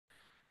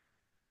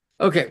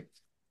Okay,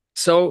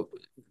 so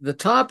the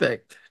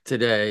topic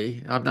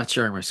today, I'm not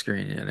sharing my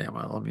screen yet, am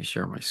I? Let me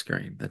share my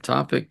screen. The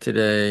topic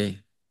today,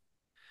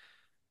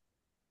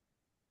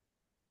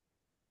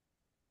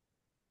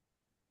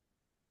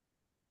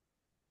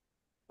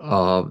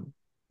 um,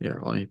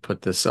 here, let me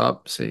put this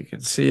up so you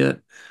can see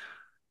it,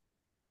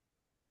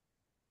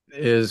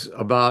 is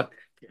about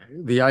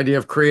the idea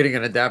of creating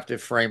an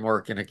adaptive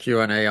framework in a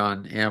Q&A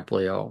on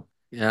Amplio.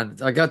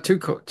 And I got two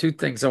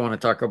things I want to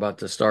talk about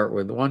to start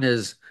with. One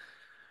is,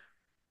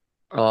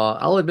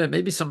 I'll admit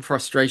maybe some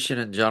frustration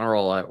in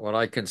general at what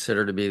I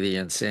consider to be the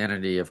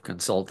insanity of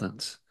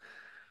consultants.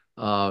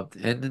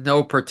 In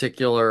no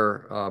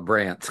particular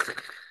brand,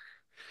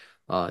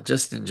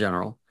 just in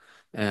general.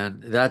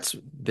 And that's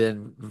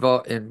been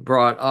vo and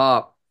brought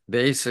up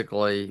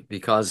basically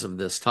because of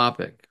this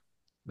topic.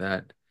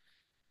 That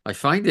I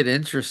find it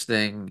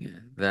interesting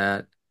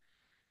that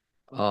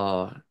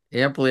uh,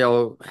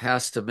 Amplio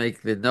has to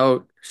make the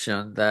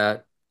notion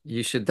that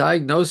you should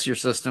diagnose your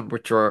system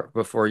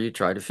before you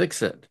try to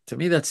fix it. To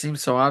me, that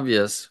seems so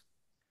obvious.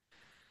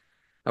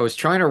 I was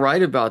trying to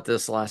write about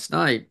this last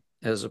night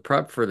as a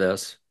prep for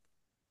this.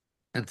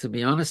 And to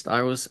be honest,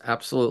 I was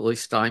absolutely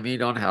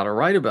stymied on how to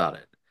write about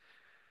it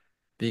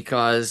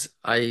because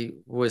I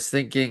was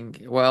thinking,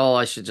 well,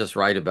 I should just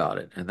write about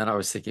it. And then I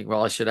was thinking,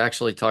 well, I should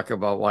actually talk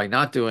about why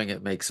not doing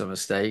it makes a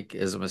mistake,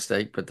 is a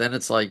mistake. But then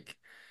it's like,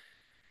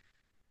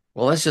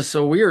 well, that's just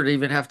so weird to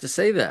even have to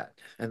say that.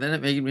 And then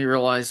it made me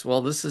realize,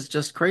 well, this is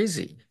just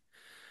crazy.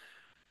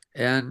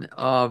 And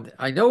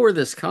I know where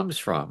this comes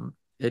from.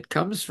 It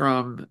comes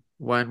from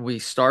when we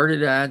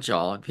started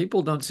Agile, and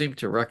people don't seem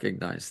to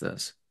recognize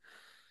this.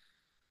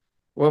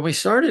 When we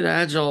started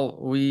Agile,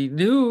 we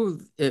knew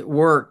it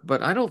worked,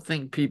 but I don't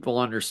think people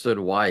understood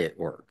why it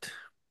worked.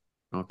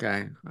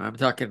 Okay. I'm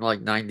talking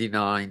like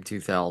 99,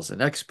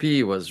 2000.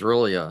 XP was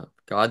really a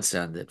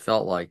godsend, it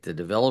felt like to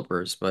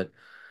developers, but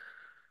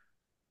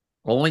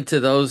only to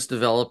those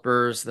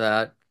developers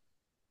that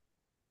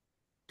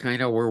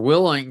kind of were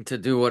willing to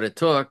do what it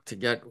took to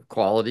get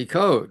quality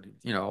code,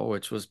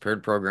 which was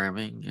paired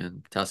programming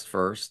and test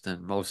first.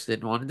 And most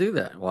didn't want to do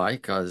that. Why?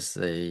 Because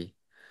they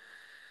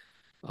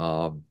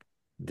Um,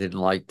 didn't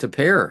like to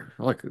pair.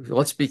 Look,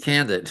 let's be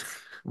candid.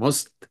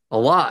 Most, a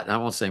lot, I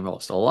won't say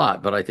most, a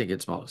lot, but I think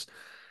it's most.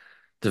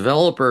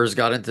 Developers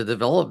got into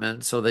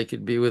development so they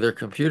could be with their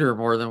computer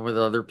more than with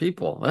other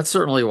people. That's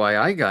certainly why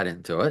I got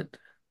into it.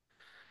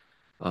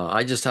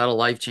 I just had a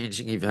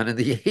life-changing event in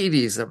the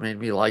 80s that made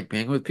me like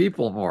being with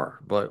people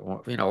more. But,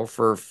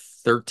 for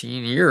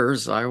 13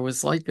 years, I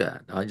was like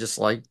that. I just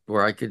liked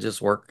where I could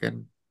just work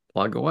and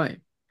plug away.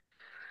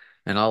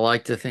 And I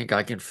like to think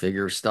I can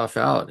figure stuff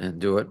out and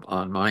do it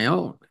on my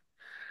own.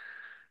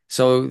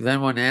 So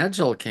then when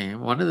Agile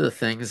came, one of the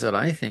things that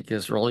I think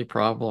is really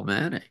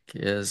problematic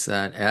is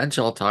that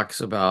Agile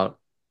talks about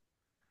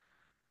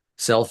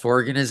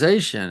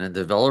self-organization and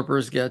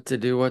developers get to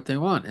do what they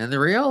want. And the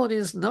reality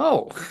is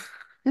no,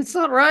 it's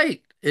not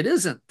right. It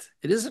isn't.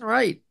 It isn't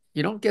right.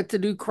 You don't get to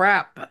do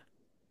crap.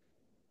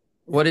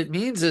 What it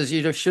means is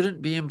you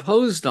shouldn't be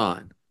imposed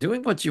on.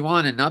 Doing what you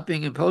want and not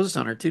being imposed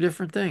on are two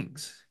different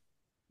things.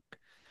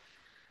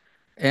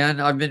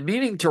 And I've been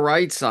meaning to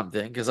write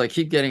something because I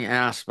keep getting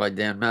asked by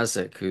Dan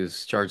Messick,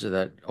 who's in charge of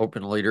that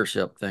open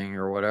leadership thing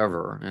or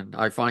whatever. And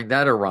I find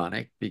that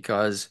ironic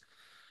because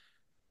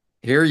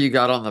here you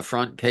got on the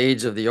front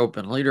page of the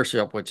open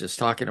leadership, which is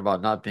talking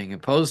about not being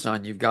imposed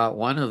on, you've got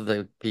one of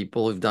the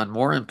people who've done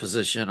more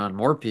imposition on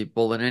more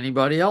people than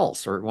anybody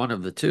else, or one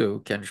of the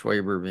two, Ken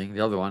Schwaber being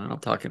the other one. And I'm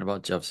talking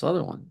about Jeff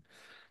Sutherland.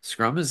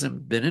 Scrum has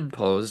been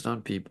imposed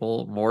on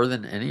people more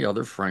than any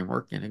other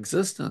framework in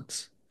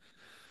existence.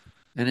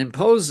 And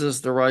impose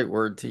is the right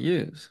word to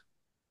use.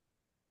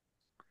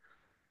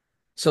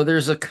 So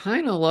there's a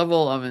kind of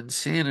level of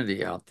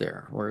insanity out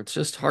there where it's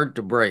just hard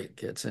to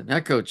break. It's an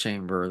echo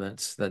chamber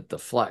that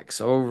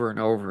deflects over and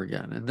over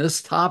again. And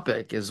this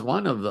topic is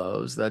one of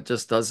those that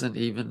just doesn't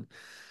even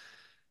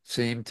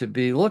seem to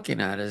be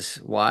looking at is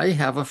why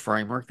have a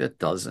framework that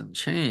doesn't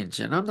change?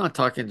 And I'm not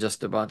talking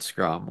just about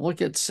Scrum.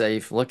 Look at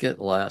Safe, look at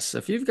Less.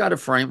 If you've got a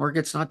framework,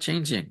 it's not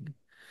changing.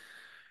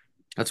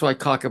 That's why I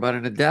talk about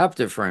an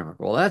adaptive framework.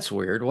 Well, that's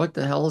weird. What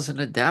the hell is an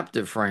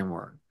adaptive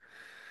framework?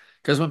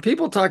 Because when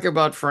people talk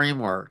about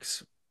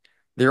frameworks,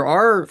 there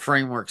are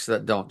frameworks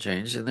that don't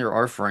change, and there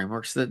are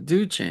frameworks that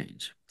do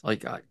change.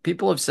 Like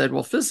people have said,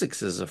 well,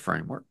 physics is a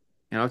framework.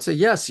 And I would say,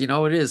 yes, it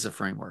is a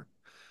framework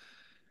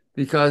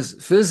because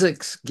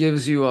physics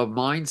gives you a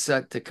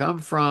mindset to come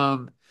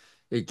from.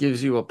 It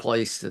gives you a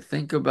place to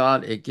think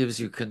about. It gives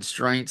you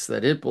constraints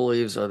that it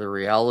believes are the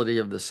reality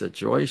of the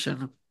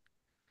situation.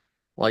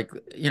 Like,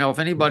 if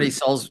anybody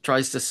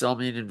tries to sell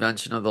me an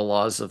invention of the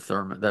laws of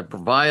that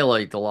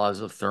violate the laws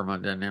of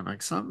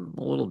thermodynamics, I'm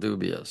a little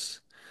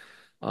dubious.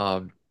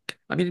 Um,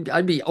 I mean,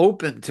 I'd be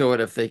open to it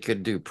if they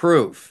could do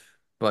proof.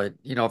 But,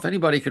 if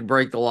anybody could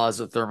break the laws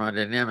of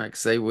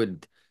thermodynamics, they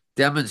would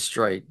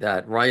demonstrate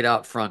that right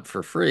out front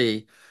for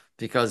free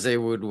because they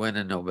would win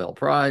a Nobel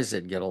Prize.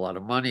 They'd get a lot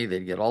of money.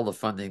 They'd get all the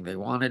funding they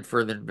wanted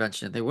for the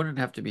invention. They wouldn't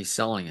have to be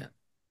selling it.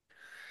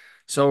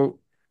 So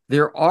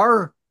there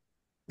are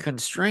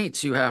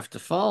constraints you have to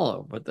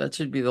follow, but that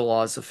should be the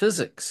laws of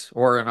physics,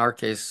 or in our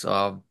case,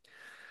 the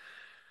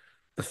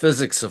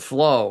physics of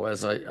flow.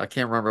 As I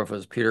can't remember if it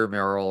was Peter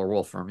Merrill or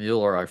Wolfram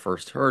Mueller I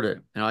first heard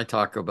it, and I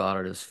talk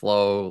about it as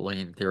flow,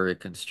 lean theory of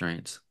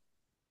constraints,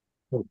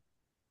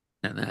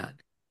 and that.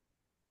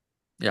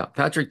 Yeah,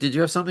 Patrick, did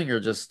you have something or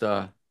just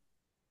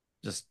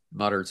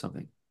muttered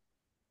something?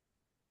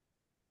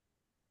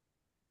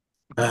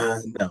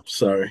 No,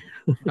 sorry.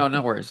 No,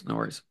 no worries, no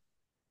worries.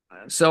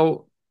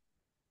 So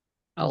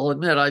I'll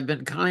admit I've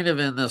been kind of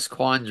in this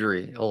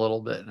quandary a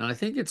little bit, and I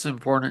think it's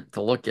important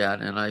to look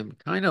at, and I'm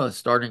kind of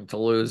starting to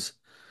lose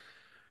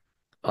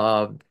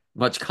uh,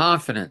 much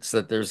confidence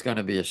that there's going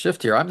to be a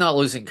shift here. I'm not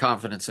losing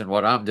confidence in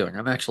what I'm doing.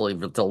 I'm actually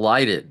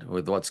delighted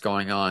with what's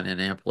going on in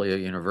Amplia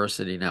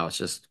University now. It's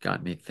just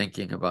got me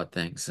thinking about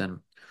things. And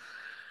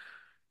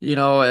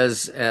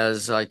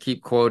as I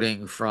keep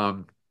quoting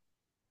from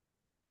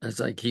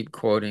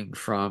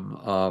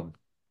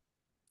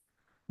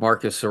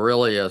Marcus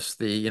Aurelius,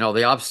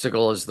 the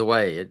obstacle is the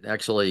way. It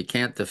actually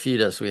can't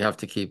defeat us. We have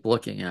to keep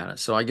looking at it.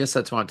 So I guess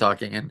that's why I'm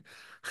talking. And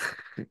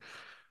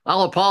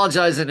I'll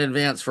apologize in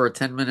advance for a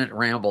 10-minute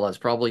ramble. That's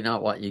probably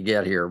not what you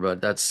get here,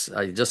 but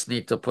I just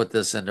need to put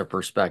this into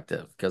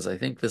perspective because I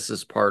think this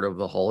is part of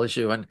the whole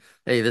issue. And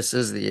hey, this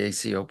is the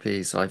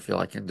ACOP, so I feel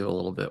I can do a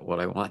little bit what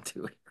I want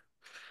to,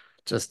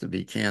 just to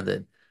be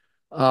candid.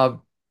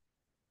 Um,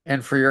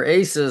 and for your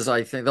aces,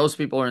 I think those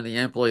people are in the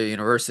Amplia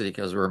University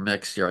because we're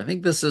mixed here. I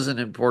think this is an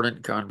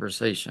important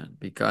conversation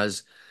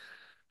because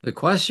the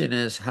question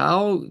is,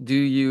 how do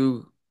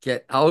you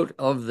get out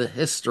of the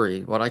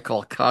history, what I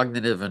call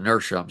cognitive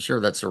inertia? I'm sure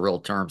that's a real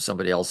term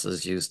somebody else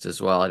has used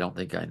as well. I don't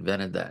think I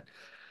invented that.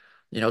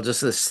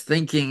 Just this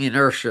thinking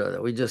inertia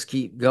that we just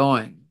keep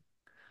going.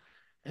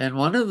 And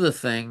one of the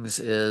things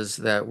is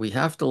that we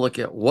have to look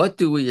at what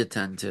do we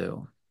attend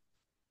to?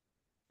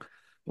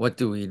 What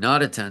do we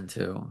not attend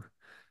to?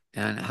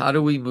 And how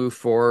do we move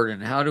forward?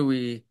 And how do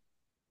we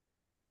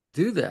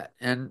do that?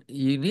 And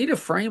you need a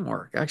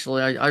framework.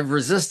 Actually, I've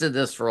resisted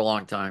this for a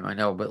long time, I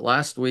know, but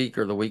last week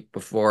or the week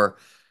before,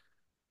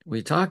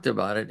 we talked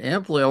about it.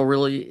 Amplio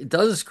really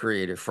does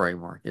create a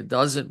framework. It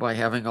does it by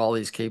having all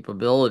these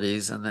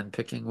capabilities and then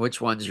picking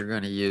which ones you're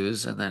going to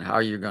use and then how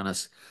you're going to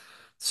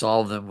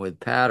solve them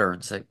with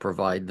patterns that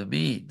provide the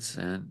means.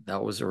 And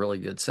that was a really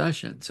good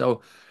session.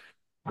 So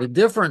the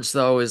difference,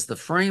 though, is the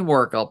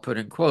framework I'll put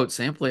in quotes.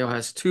 Amplio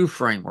has two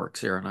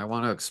frameworks here, and I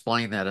want to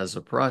explain that as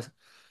a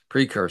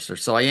precursor.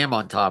 So I am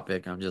on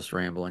topic. I'm just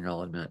rambling,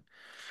 I'll admit.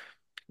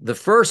 The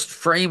first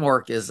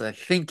framework is a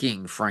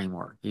thinking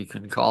framework. You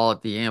can call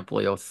it the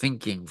Amplio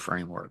thinking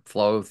framework,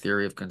 flow,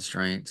 theory of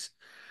constraints,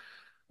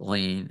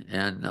 lean,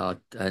 and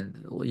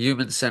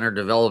human-centered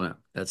development.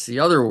 That's the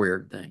other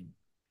weird thing.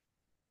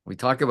 We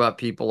talk about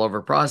people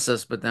over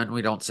process, but then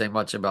we don't say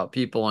much about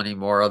people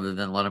anymore other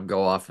than let them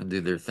go off and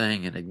do their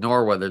thing and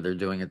ignore whether they're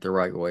doing it the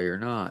right way or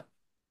not.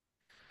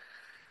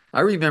 I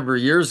remember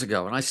years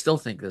ago, and I still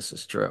think this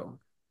is true.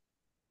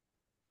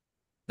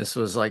 This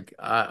was like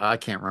I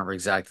can't remember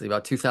exactly,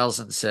 about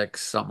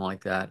 2006, something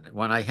like that.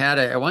 When I had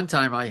at one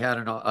time I had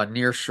a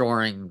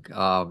nearshoring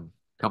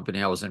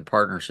company I was in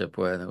partnership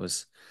with. It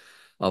was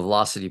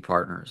Velocity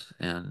Partners,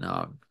 and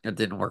it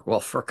didn't work well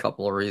for a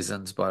couple of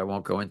reasons, but I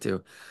won't go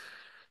into.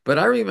 But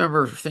I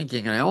remember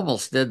thinking, and I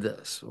almost did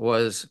this,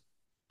 was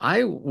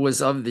I was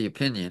of the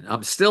opinion,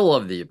 I'm still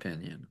of the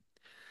opinion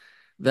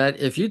that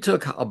if you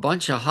took a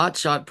bunch of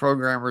hotshot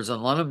programmers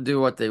and let them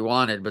do what they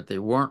wanted, but they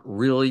weren't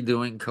really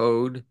doing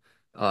code,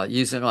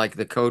 using like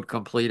the code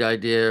complete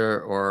idea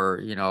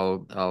or,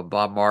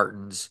 Bob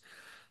Martin's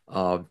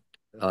uh,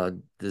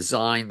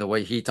 design, the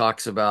way he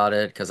talks about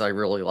it, because I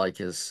really like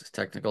his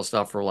technical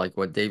stuff, or like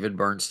what David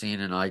Bernstein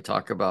and I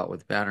talk about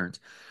with patterns.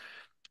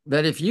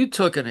 That if you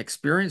took an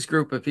experienced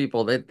group of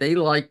people that they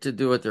like to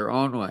do it their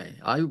own way,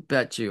 I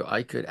bet you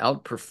I could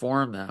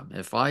outperform them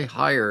if I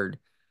hired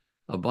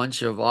a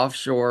bunch of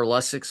offshore,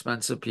 less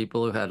expensive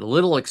people who had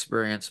little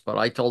experience, but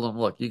I told them,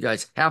 look, you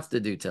guys have to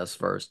do tests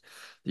first.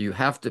 You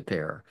have to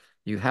pair.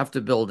 You have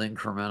to build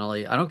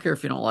incrementally. I don't care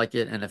if you don't like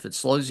it. And if it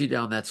slows you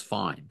down, that's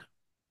fine.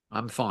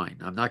 I'm fine.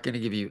 I'm not going to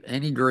give you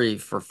any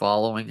grief for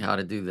following how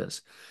to do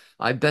this.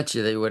 I bet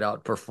you they would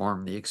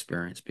outperform the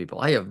experienced people.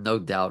 I have no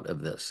doubt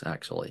of this,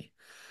 actually.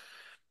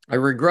 I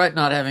regret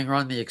not having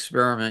run the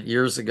experiment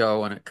years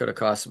ago when it could have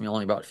cost me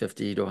only about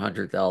 50 to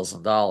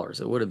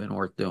 $100,000. It would have been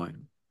worth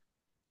doing.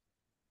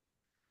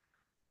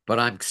 But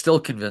I'm still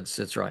convinced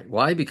it's right.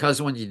 Why?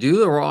 Because when you do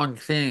the wrong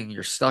thing,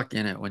 you're stuck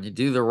in it. When you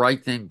do the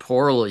right thing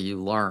poorly,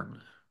 you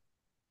learn.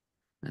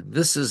 And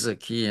this is a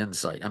key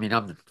insight. I mean,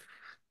 how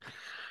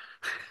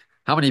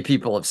many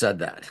people have said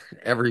that?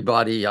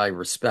 Everybody I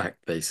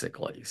respect,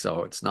 basically.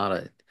 So it's not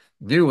a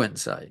new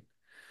insight.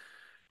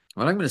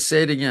 But I'm going to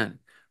say it again.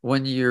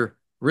 When you're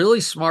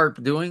really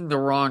smart doing the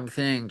wrong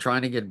thing,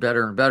 trying to get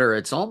better and better,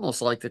 it's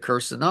almost like the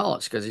curse of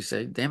knowledge because you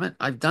say, damn it,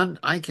 I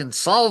can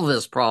solve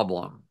this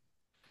problem.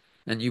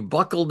 And you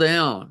buckle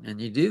down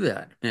and you do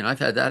that. And I've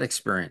had that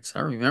experience.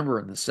 I remember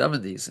in the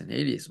 70s and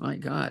 80s, my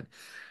God,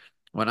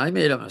 when I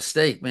made a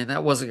mistake, man,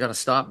 that wasn't going to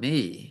stop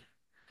me.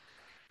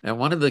 And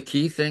one of the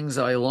key things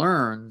I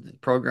learned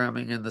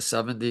programming in the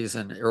 70s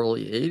and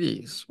early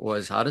 80s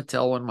was how to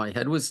tell when my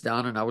head was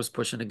down and I was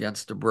pushing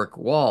against a brick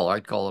wall.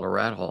 I'd call it a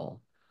rat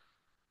hole.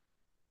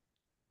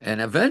 And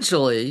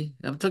eventually,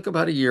 it took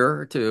about a year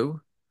or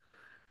two,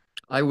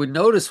 I would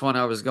notice when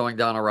I was going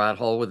down a rat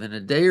hole within a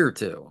day or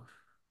two.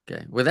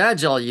 Okay. With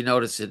Agile, you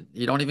notice it,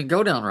 you don't even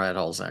go down rat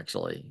holes,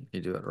 actually, if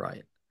you do it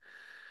right.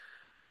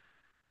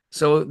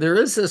 So there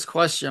is this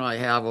question I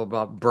have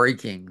about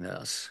breaking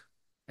this.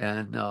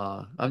 And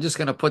I'm just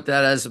going to put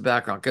that as a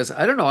background because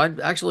I don't know. I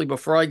actually,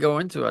 before I go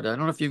into it, I don't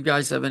know if you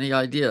guys have any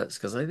ideas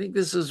because I think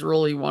this is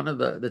really one of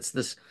the, it's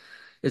this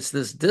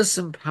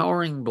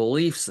disempowering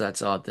beliefs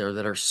that's out there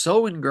that are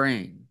so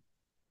ingrained.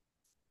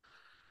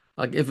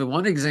 I'll give you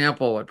one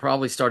example. What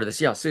probably started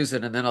this. Yeah,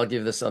 Susan, and then I'll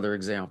give this other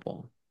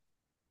example.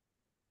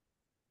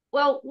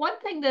 Well, one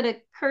thing that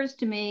occurs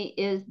to me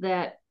is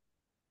that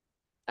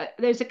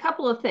there's a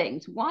couple of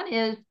things. One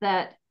is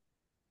that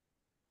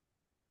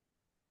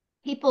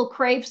people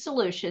crave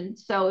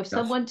solutions. So if Yes.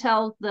 someone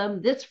tells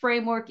them this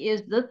framework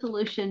is the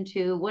solution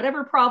to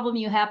whatever problem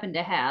you happen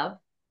to have,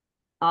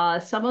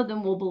 some of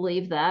them will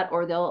believe that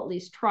or they'll at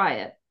least try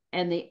it.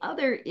 And the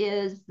other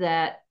is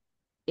that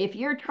if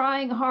you're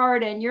trying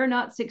hard and you're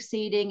not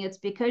succeeding, it's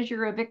because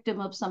you're a victim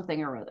of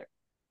something or other.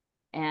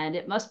 And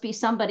it must be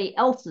somebody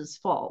else's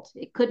fault.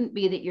 It couldn't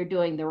be that you're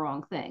doing the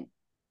wrong thing.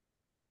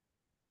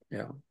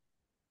 Yeah.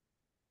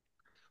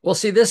 Well,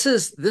 see,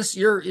 this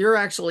you're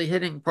actually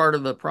hitting part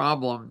of the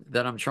problem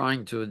that I'm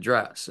trying to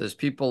address is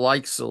people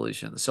like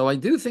solutions. So I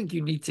do think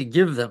you need to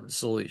give them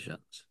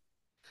solutions,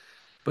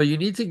 but you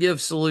need to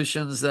give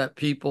solutions that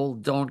people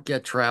don't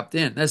get trapped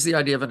in. That's the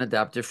idea of an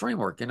adaptive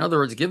framework. In other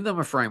words, give them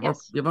a framework,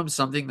 Yes. give them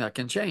something that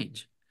can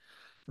change,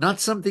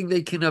 not something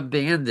they can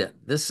abandon.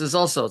 This is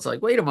also, it's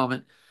like, wait a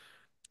moment.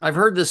 I've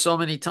heard this so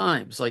many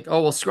times, like,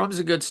 oh, well, Scrum's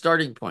a good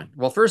starting point.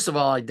 Well, first of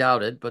all, I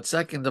doubt it. But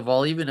second of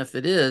all, even if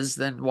it is,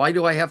 then why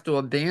do I have to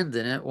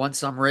abandon it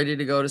once I'm ready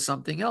to go to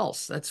something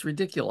else? That's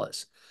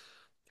ridiculous.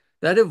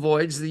 That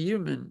avoids the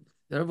human,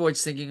 that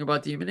avoids thinking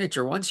about the human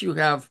nature. Once you've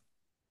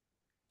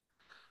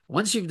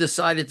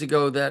decided to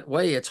go that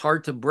way, it's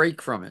hard to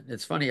break from it.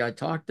 It's funny, I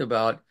talked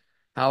about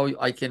how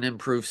I can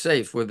improve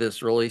SAFe with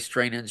this release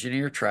train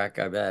engineer track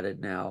I've added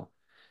now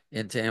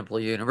into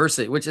Amplia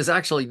University, which is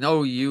actually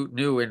no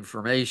new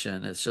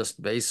information. It's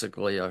just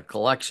basically a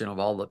collection of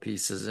all the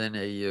pieces in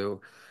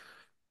AU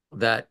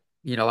that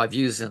I've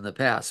used in the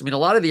past. I mean, a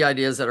lot of the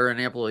ideas that are in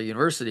Amplia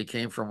University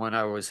came from when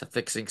I was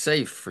fixing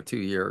SAFe for 2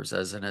 years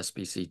as an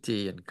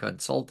SBCT and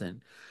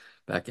consultant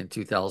back in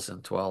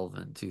 2012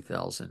 and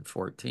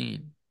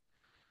 2014.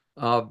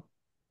 Uh,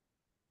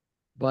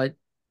 but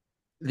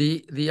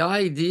the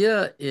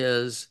idea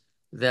is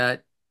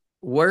that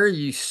where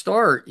you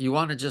start, you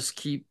want to just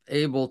keep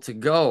able to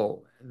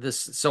go.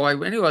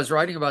 Anyway, I was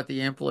writing about the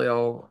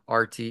Amplio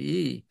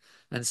RTE,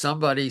 and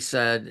somebody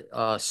said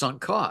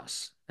sunk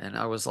costs, and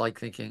I was like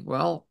thinking,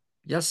 well,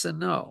 yes and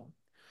no.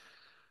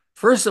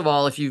 First of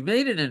all, if you've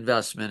made an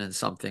investment in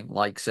something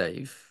like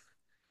Safe,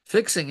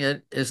 fixing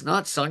it is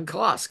not sunk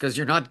cost because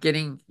you're not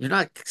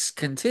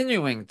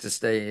continuing to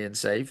stay in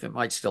Safe. It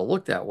might still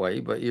look that way,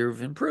 but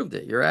you've improved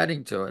it. You're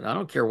adding to it. I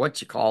don't care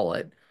what you call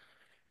it.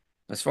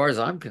 As far as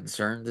I'm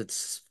concerned,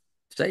 it's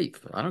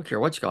safe. I don't care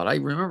what you call it. I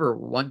remember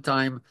one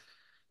time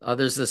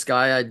there's this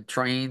guy I'd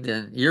trained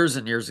and years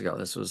ago.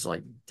 This was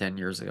like 10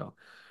 years ago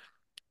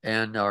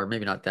and or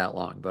maybe not that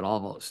long, but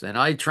almost. And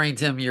I trained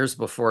him years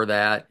before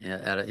that.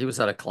 He was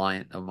at a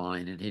client of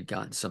mine, and he'd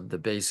gotten the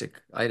basic.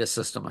 I had a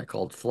system I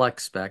called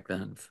Flex back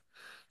then,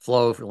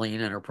 Flow for Lean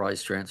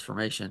Enterprise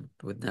Transformation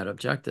with net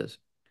objectives.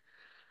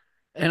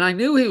 And I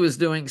knew he was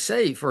doing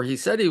safe, or he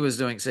said he was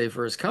doing safe,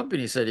 or his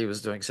company said he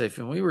was doing safe.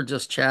 And we were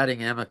just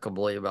chatting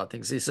amicably about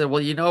things. He said,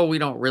 well, we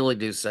don't really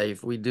do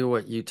safe. We do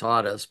what you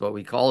taught us, but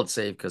we call it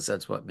safe because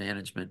that's what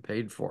management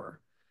paid for.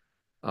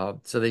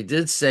 So they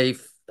did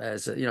SAFe they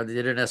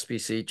did an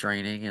SPC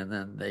training and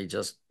then they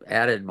just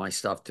added my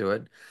stuff to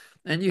it.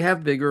 And you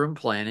have bigger and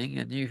planning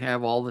and you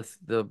have all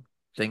the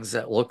things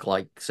that look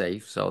like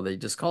safe. So they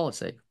just call it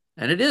safe.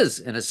 And it is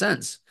in a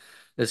sense.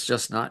 It's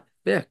just not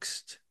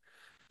fixed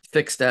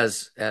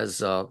as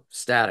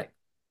static.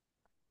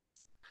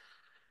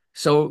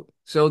 So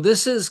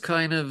this is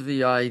kind of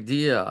the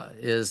idea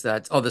is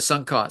that, oh, the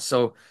sunk cost.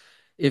 So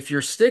if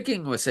you're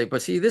sticking with say,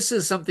 but see, this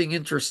is something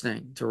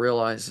interesting to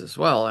realize as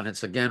well. And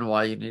it's again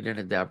why you need an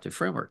adaptive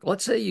framework.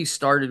 Let's say you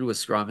started with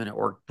Scrum and it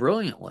worked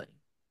brilliantly.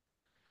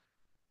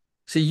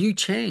 See, you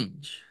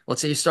change.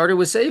 Let's say you started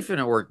with Safe and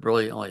it worked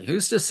brilliantly.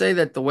 Who's to say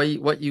that the way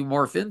what you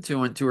morph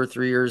into in 2 or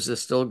 3 years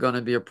is still going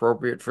to be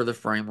appropriate for the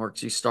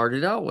frameworks you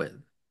started out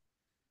with?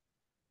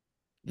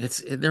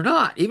 They're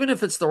not. Even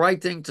if it's the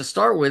right thing to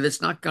start with,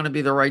 it's not going to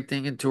be the right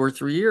thing in 2 or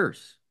 3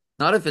 years.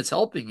 Not if it's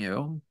helping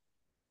you.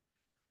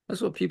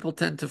 That's what people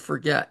tend to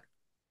forget.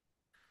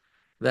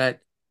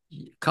 That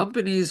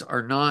companies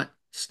are not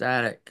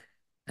static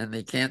and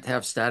they can't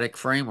have static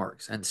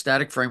frameworks. And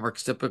static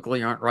frameworks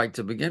typically aren't right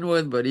to begin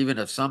with, but even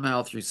if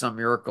somehow through some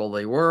miracle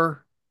they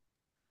were,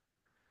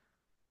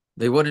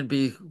 they wouldn't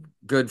be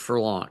good for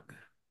long.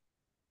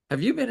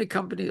 Have you been at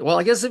companies? Well,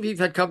 I guess if you've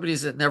had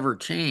companies that never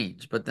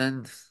change, but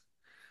then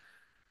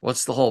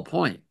what's the whole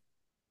point?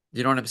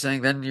 You know what I'm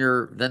saying? Then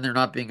they're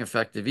not being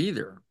effective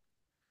either.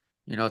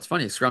 You know, it's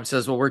funny. Scrum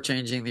says, well, we're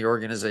changing the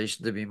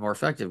organization to be more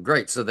effective.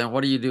 Great. So then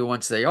what do you do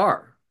once they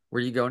are?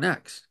 Where do you go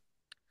next?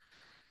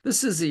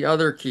 This is the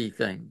other key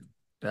thing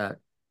that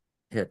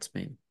hits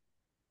me.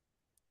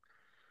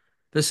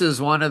 This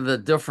is one of the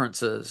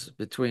differences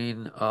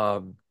between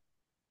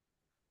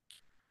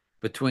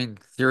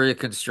theory of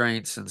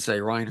constraints and say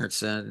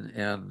Reinertsen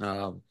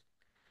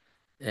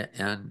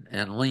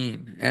and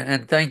lean.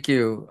 And thank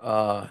you,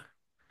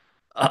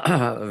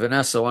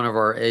 Vanessa. One of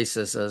our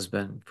aces has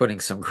been putting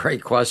some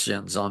great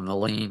questions on the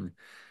lean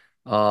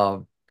uh,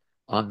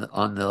 on the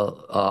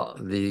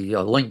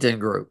LinkedIn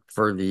group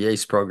for the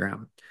ACE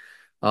program,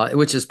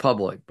 which is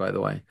public, by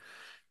the way.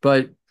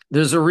 But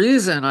there's a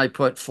reason I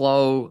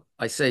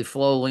say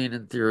flow, lean,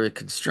 and theory of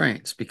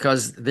constraints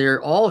because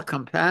they're all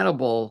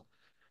compatible,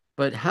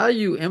 but how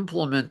you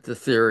implement the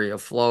theory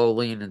of flow,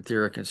 lean, and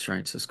theory of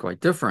constraints is quite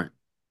different.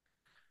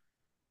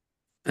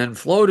 And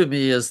flow to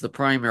me is the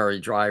primary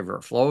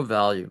driver, flow of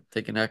value.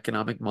 Take an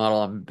economic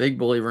model. I'm a big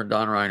believer in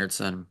Don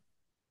Reinertsen.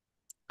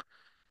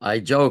 I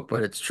joke,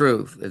 but it's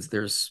true.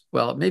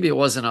 Well, maybe it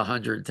wasn't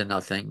 100 to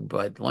nothing,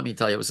 but let me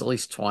tell you, it was at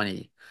least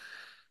 20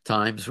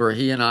 times where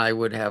he and I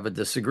would have a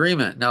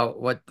disagreement. Now,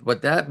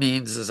 what that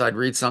means is I'd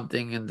read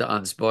something in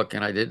Don's book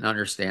and I didn't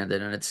understand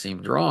it and it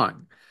seemed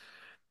wrong.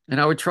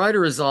 And I would try to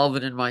resolve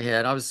it in my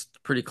head. I was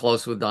pretty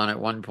close with Don at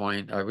one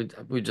point.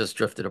 We just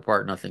drifted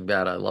apart, nothing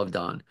bad. I love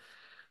Don.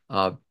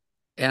 Uh,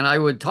 and I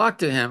would talk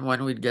to him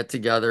when we'd get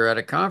together at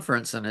a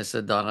conference, and I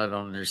said, Don, I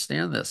don't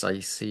understand this. I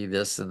see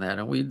this and that.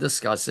 And we'd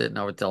discuss it, and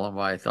I would tell him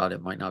why I thought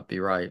it might not be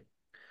right.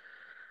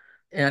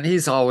 And he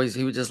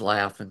would just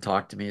laugh and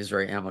talk to me. He's a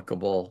very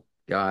amicable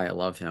guy. I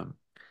love him.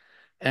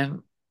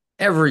 And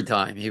every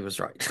time he was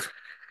right.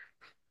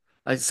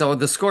 So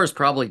the score is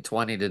probably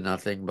 20 to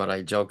nothing, but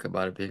I joke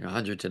about it being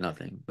 100 to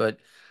nothing. But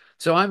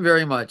so I'm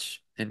very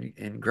much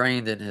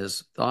ingrained in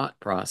his thought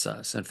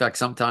process. In fact,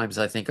 sometimes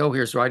I think, oh,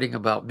 here's writing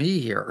about me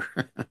here,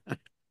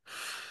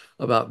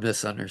 about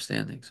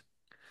misunderstandings.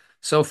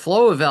 So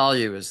flow of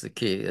value is the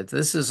key.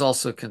 This is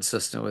also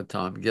consistent with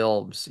Tom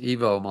Gilb's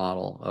Evo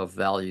model of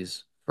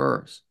values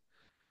first.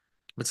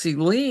 But see,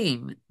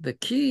 lean, the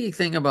key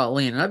thing about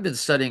lean, and I've been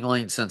studying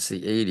lean since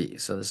the 80s,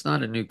 so it's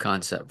not a new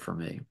concept for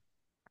me.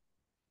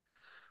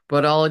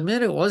 But I'll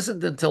admit it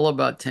wasn't until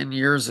about 10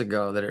 years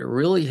ago that it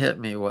really hit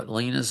me what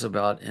lean is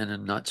about in a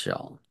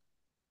nutshell.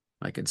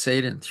 I can say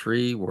it in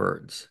 3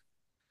 words,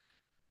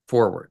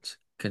 4 words: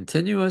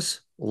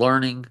 continuous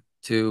learning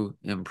to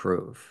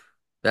improve.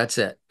 That's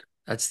it.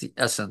 That's the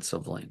essence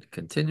of lean,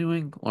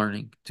 continuing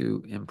learning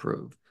to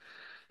improve.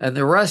 And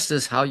the rest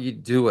is how you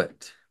do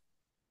it.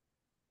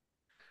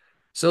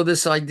 So,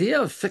 this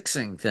idea of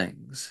fixing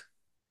things,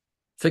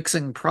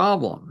 fixing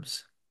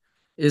problems,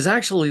 is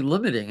actually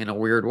limiting in a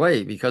weird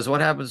way because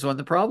what happens when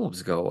the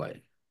problems go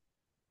away?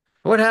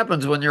 What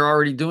happens when you're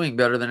already doing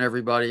better than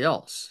everybody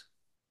else?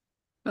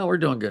 Well, we're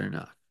doing good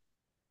enough.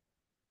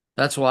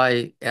 That's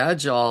why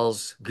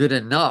Agile's good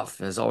enough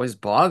has always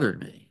bothered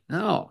me.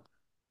 No,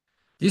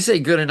 you say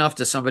good enough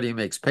to somebody who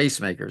makes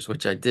pacemakers,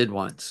 which I did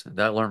once, and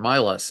I learned my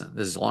lesson.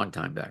 This is a long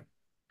time back.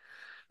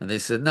 And they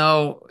said,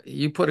 no,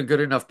 you put a good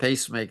enough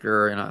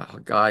pacemaker in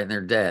a guy and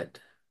they're dead.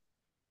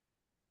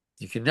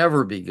 You can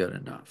never be good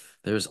enough.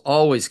 There's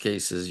always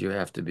cases you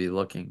have to be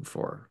looking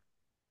for.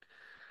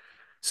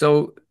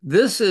 So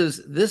this is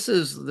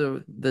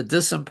the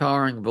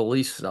disempowering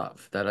belief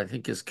stuff that I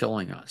think is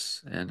killing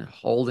us and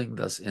holding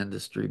this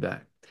industry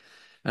back.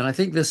 And I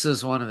think this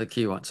is one of the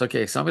key ones.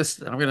 Okay, so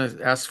I'm gonna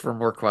ask for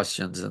more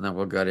questions and then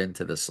we'll get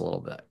into this a little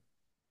bit.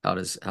 How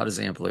does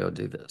Amplio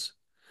do this?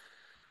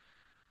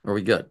 Are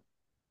we good?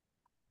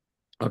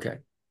 Okay.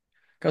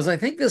 Because I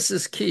think this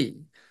is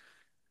key.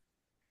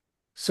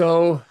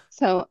 So,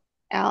 So,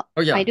 Al,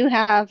 oh I yeah. do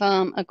have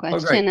a Oh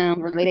great.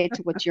 question related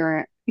to what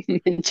you're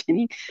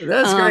mentioning.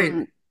 That's great.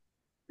 Um,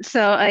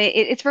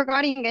 it's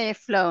regarding a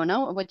flow,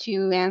 no? What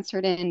you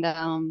answered in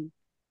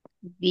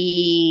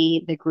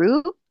the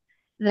group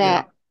Yeah.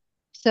 that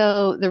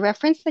so the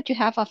reference that you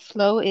have of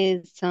flow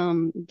is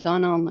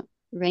Donald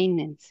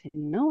Rainanson.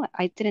 No,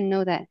 I didn't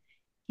know that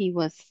he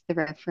was the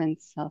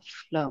reference of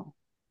flow.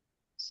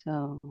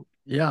 So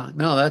Yeah,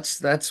 no,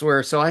 that's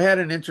where. So I had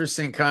an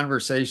interesting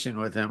conversation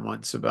with him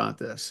once about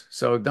this.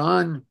 So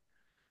Don,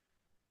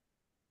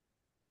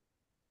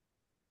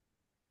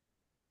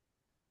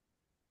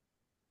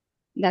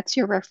 that's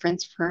your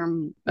reference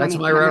from, I that's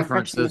mean, my my reference.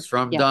 question That's is,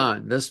 from yeah,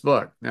 Don, this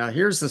book. Now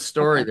here's the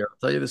story okay. there. I'll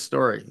tell you the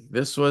story.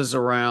 This was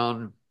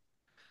around,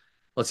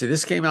 let's see,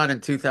 this came out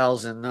in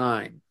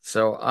 2009.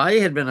 So I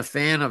had been a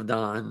fan of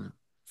Don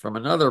from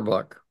another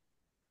book,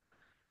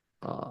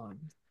 uh,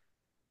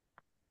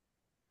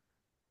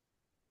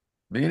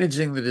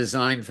 Managing the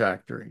Design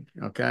Factory.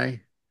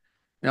 Okay.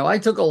 Now I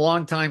took a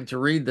long time to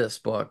read this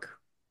book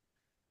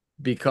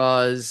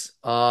because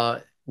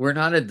we're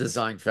not a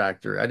design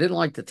factory. I didn't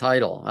like the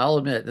title. I'll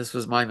admit this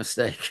was my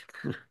mistake.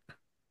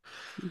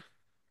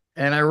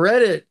 And I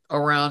read it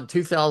around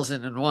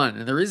 2001.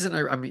 And the reason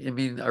I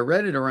mean, I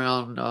read it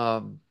around,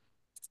 oh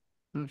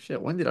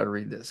shit, when did I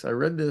read this? I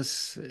read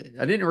this,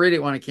 I didn't read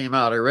it when it came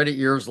out. I read it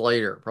years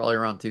later, probably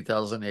around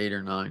 2008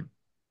 or 9.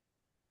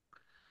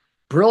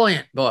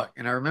 Brilliant book.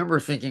 And I remember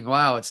thinking,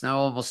 wow, it's now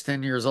almost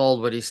 10 years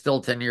old, but he's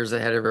still 10 years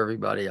ahead of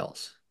everybody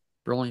else.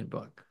 Brilliant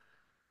book.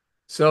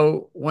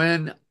 So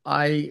when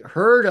I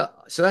heard,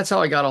 so that's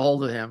how I got a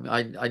hold of him.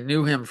 I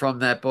knew him from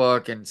that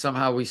book, and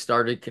somehow we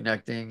started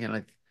connecting.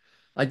 And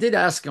I did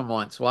ask him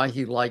once why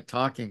he liked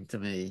talking to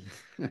me,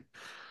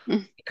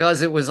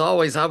 because it was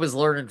always I was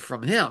learning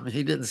from him.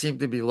 He didn't seem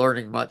to be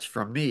learning much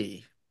from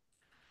me.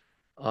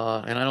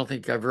 And I don't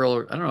think I don't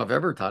know if I've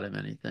ever taught him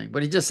anything,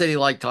 but he just said he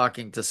liked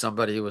talking to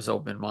somebody who was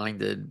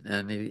open-minded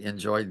and he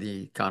enjoyed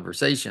the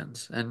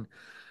conversations. And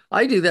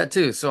I do that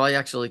too, so I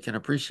actually can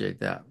appreciate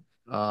that.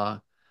 Uh,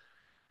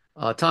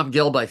 Tom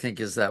Gilb, I think,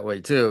 is that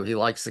way too. He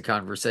likes the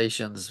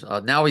conversations.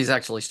 Now he's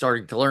actually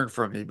starting to learn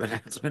from me, but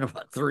it's been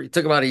about it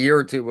took about a year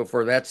or two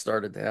before that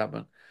started to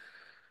happen.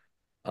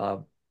 Uh,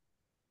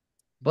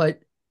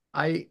 but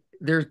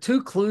there are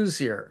two clues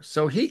here.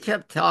 So he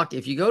kept talking.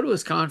 If you go to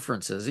his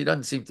conferences, he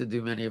doesn't seem to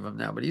do many of them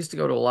now, but he used to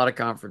go to a lot of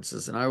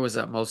conferences, and I was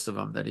at most of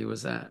them that he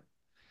was at.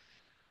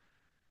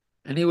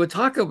 And he would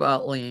talk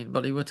about lean,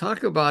 but he would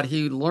talk about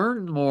he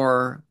learned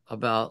more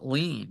about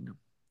lean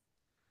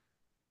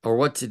or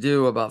what to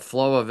do about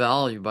flow of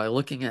value by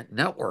looking at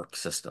network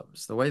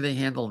systems, the way they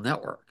handle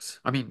networks.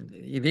 I mean,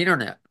 the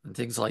internet and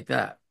things like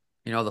that.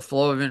 You know, the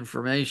flow of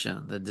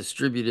information, the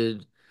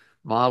distributed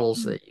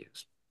models they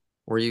use,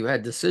 where you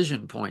had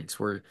decision points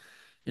where,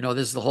 you know,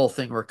 this is the whole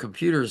thing where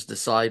computers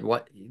decide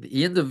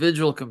the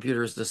individual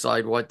computers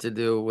decide what to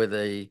do with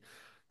a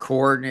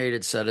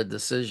coordinated set of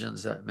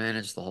decisions that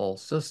manage the whole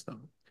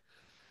system.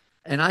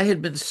 And I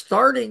had been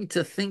starting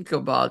to think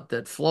about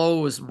that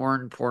flow was more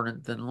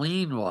important than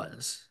lean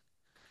was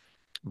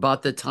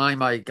about the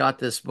time I got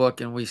this book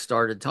and we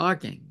started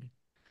talking.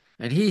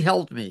 And he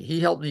helped me. He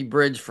helped me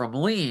bridge from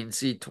lean.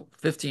 See,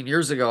 15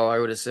 years ago, I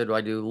would have said, well,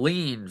 I do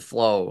lean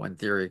flow and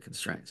theory of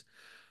constraints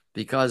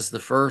because the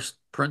first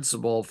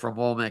principle from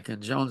Womack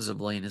and Jones of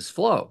lean is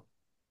flow,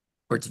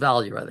 or it's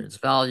value, rather. It's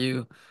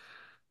value,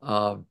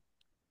 uh,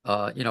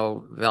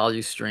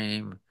 value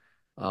stream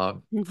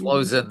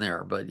flows in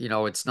there, but,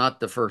 it's not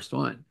the first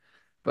one.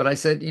 But I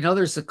said,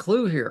 there's a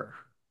clue here.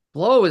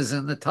 Flow is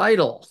in the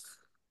title.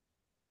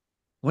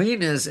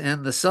 Lean is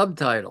in the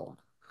subtitle.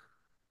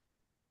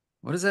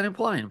 What does that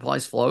imply? It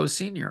implies Flo is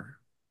senior.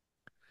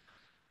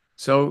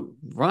 So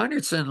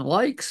Reinertsen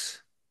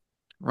likes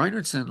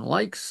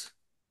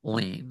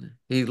lean.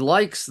 He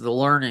likes the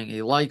learning.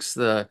 He likes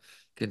the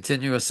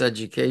continuous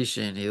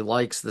education. He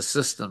likes the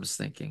systems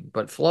thinking.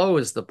 But flow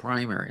is the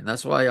primary. And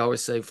that's why I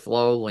always say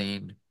flow,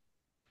 lean,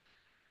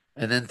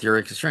 and then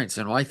theory of constraints.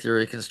 And why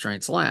theory of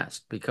constraints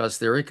last? Because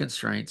theory of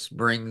constraints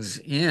brings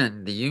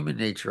in the human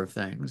nature of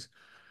things.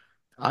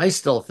 I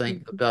still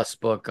think the best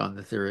book on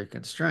the theory of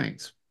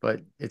constraints,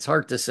 but it's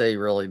hard to say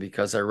really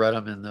because I read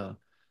them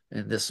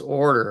in this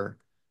order.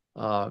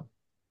 Uh,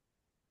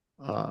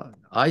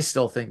 I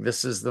still think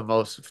this is the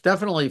most,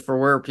 definitely for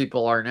where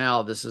people are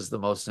now, this is the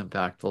most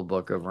impactful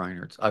book of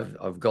Reinert's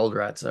of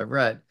Goldrat's I've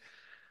read.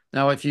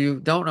 Now, if you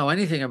don't know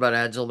anything about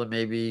Agile, then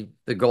maybe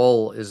the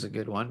goal is a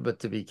good one. But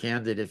to be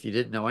candid, if you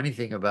didn't know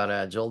anything about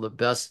Agile, the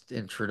best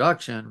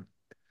introduction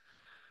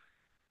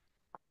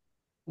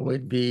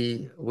would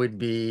be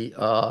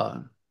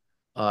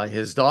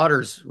his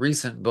daughter's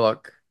recent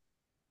book,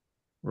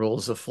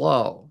 Rules of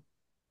Flow.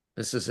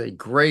 This is a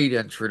great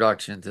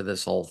introduction to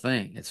this whole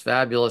thing. It's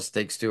fabulous,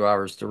 takes 2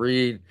 hours to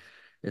read.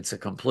 It's a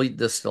complete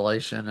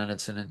distillation and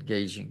it's an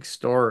engaging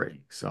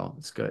story. So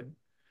it's good.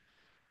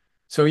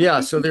 So yeah,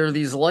 Okay. so there are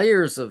these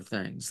layers of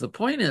things. The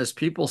point is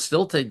people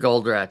still take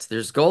Goldratt's.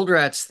 There's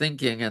Goldratt's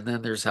thinking, and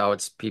then there's how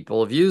it's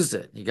people have used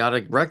it. You got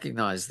to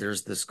recognize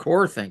there's this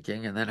core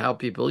thinking, and then how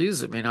people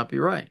use it may not be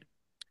right.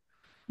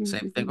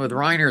 Same thing with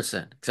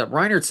Reinertsen, except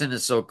Reinertsen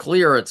is so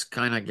clear it's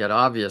kind of get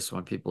obvious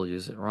when people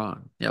use it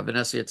wrong. Yeah,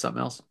 Vanessa, you had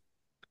something else?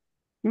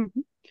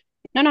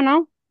 No, no,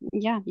 no.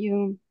 Yeah,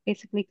 you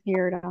basically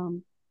cleared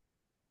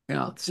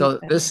Yeah, the things so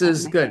that I this had in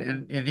is my good.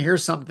 head. And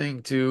here's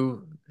something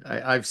to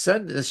I've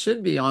said this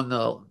should be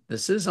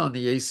this is on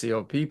the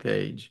ACOP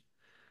page,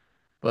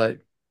 but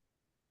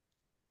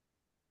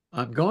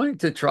I'm going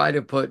to try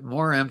to put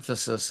more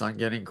emphasis on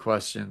getting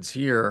questions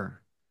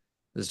here.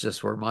 This is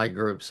just where my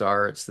groups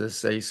are. It's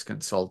this ACE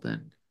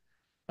consultant.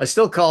 I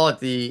still call it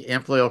the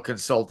Amplio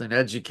Consultant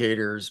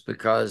Educators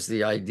because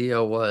the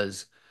idea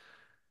was,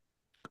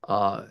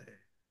 uh,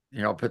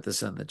 I'll put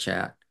this in the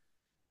chat.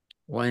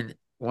 When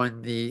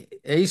the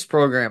ACE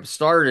program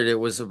started, it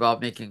was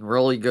about making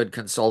really good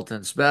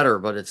consultants better,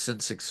 but it's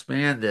since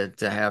expanded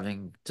to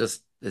having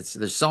just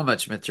there's so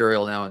much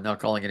material now, and now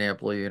calling it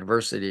Amplio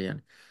University,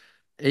 and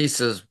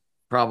ACEs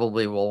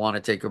probably will want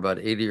to take about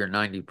 80 or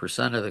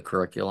 90% of the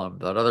curriculum,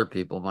 but other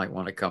people might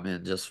want to come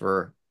in just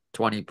for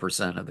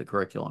 20% of the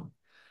curriculum.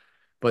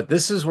 But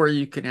this is where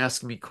you can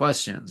ask me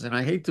questions. And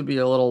I hate to be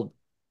a little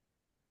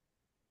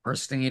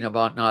pristine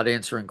about not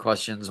answering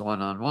questions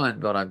one-on-one,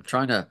 but I'm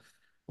trying to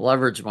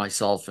leverage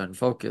myself and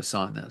focus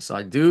on this.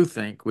 I do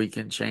think we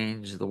can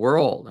change the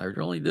world. I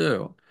really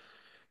do.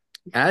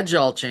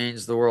 Agile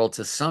changed the world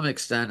to some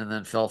extent and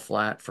then fell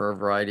flat for a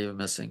variety of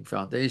missing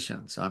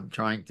foundations. I'm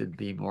trying to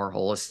be more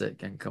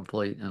holistic and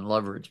complete and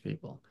leverage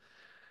people.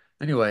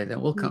 Anyway,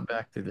 then we'll come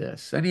back to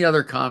this. Any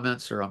other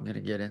comments, or I'm going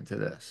to get into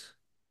this?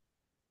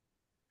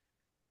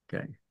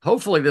 Okay.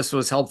 Hopefully this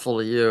was helpful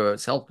to you.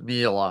 It's helped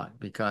me a lot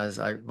because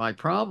my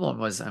problem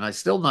was, and I'm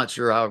still not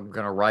sure how I'm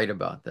going to write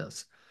about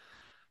this,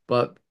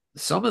 but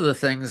some of the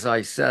things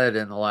I said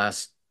in the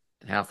last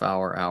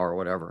hour,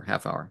 whatever,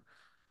 half hour,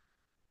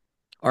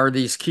 are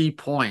these key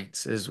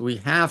points is we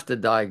have to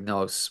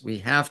diagnose, we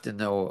have to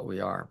know what we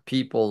are.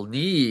 People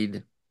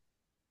need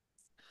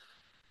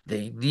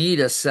They need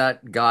a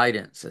set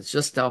guidance. It's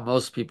just how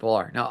most people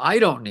are. Now, I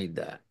don't need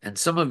that, and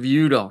some of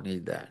you don't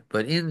need that,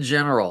 but in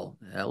general,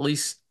 at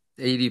least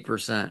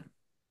 80%.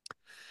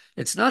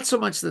 It's not so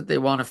much that they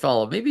want to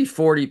follow. Maybe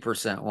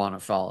 40% want to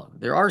follow.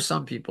 There are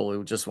some people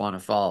who just want to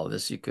follow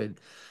this. You could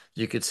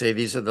say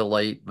these are the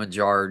late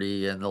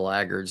majority and the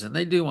laggards, and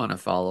they do want to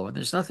follow, and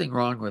there's nothing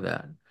wrong with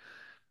that.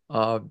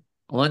 Uh,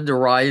 Linda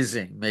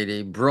Rising made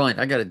a brilliant,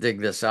 I got to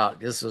dig this out.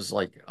 This was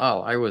like,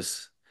 oh,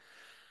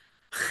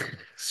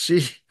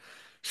 she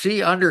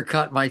she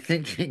undercut my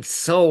thinking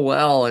so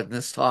well in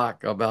this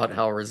talk about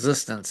how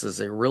resistance is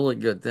a really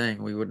good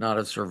thing. We would not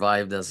have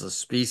survived as a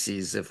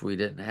species if we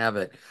didn't have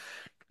it.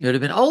 It would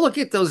have been, oh, look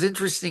at those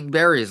interesting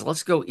berries.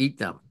 Let's go eat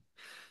them.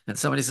 And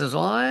somebody says,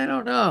 well, I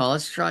don't know.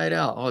 Let's try it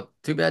out. Oh,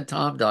 too bad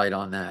Tom died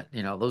on that.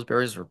 Those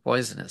berries were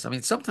poisonous. I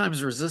mean,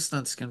 sometimes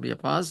resistance can be a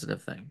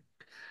positive thing.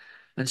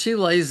 And she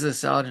lays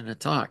this out in a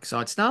talk. So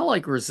it's not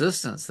like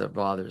resistance that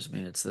bothers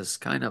me. It's this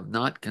kind of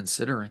not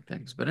considering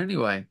things. But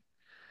anyway,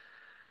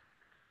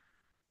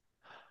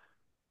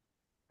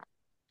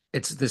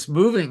 it's this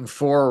moving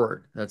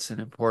forward that's an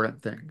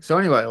important thing. So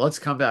anyway, let's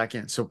come back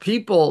in. So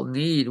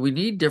we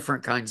need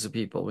different kinds of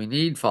people. We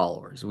need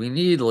followers. We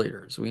need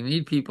leaders. We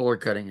need people who are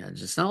cutting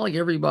edge. It's not like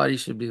everybody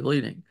should be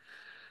leading.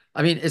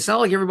 I mean, it's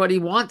not like everybody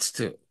wants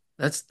to.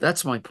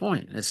 That's my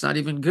point. It's not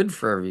even good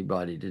for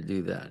everybody to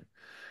do that.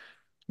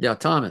 Yeah,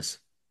 Thomas.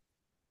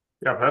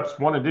 Yeah, perhaps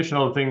one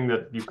additional thing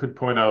that you could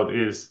point out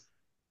is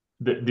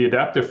the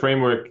adaptive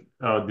framework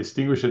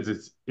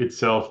distinguishes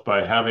itself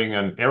by having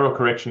an error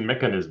correction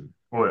mechanism,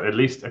 or at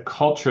least a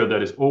culture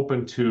that is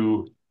open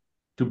to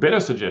better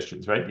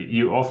suggestions, right?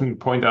 You often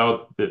point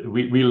out that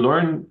we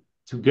learn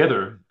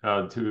together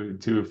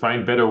to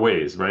find better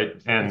ways, right?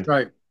 That's And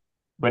right.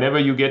 whenever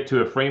you get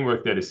to a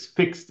framework that is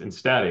fixed and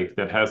static,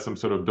 that has some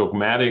sort of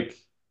dogmatic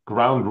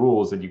ground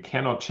rules that you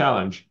cannot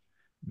challenge,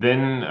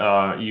 then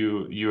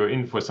you're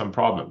in for some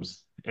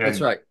problems. That's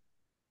And right.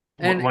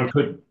 And one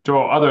could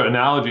draw other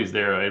analogies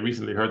there. I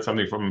recently heard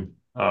something from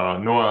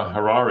Noah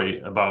Harari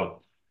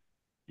about,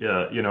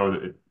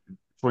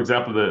 for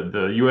example,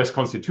 the U.S.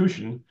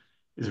 Constitution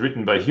is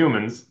written by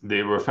humans.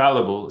 They were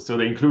fallible, so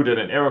they included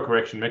an error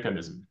correction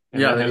mechanism,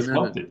 and yeah, that they has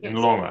helped amended. it in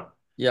the long run.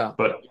 Yeah.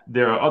 But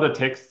there are other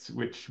texts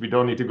which we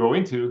don't need to go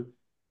into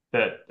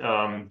that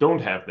don't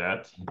have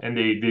that, and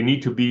they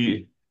need to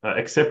be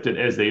accepted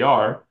as they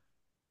are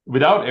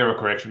without error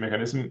correction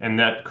mechanism, and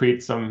that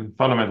creates some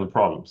fundamental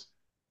problems.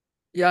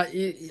 Yeah,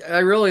 I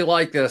really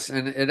like this,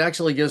 and it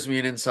actually gives me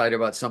an insight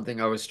about something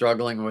I was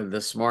struggling with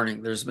this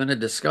morning. There's been a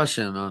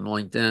discussion on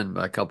LinkedIn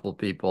by a couple of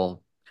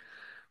people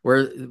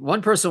where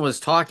one person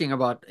was talking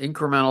about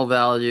incremental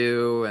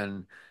value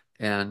and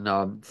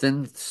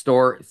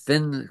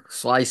thin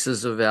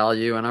slices of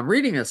value, and I'm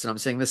reading this and I'm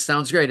saying this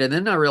sounds great, and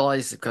then I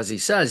realized because he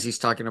says he's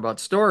talking about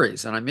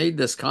stories, and I made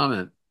this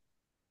comment.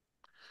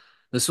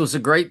 This was a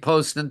great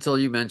post until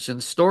you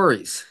mentioned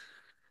stories.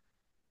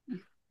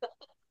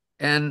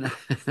 And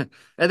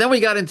and then we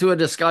got into a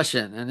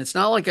discussion, and it's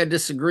not like I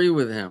disagree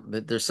with him,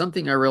 but there's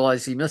something I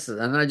realized he misses.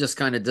 And I just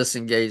kind of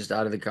disengaged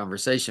out of the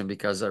conversation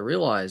because I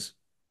realize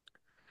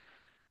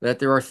that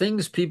there are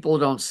things people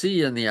don't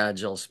see in the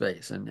agile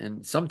space.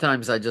 And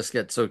sometimes I just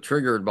get so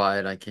triggered by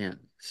it, I can't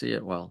see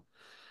it well.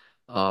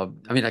 I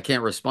mean, I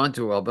can't respond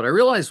to it well, but I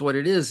realize what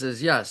it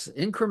is yes,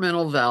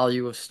 incremental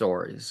value of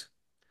stories.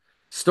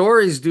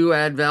 Stories do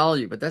add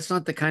value, but that's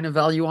not the kind of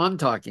value I'm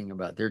talking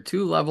about. There are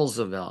two levels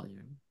of value,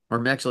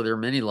 or actually, there are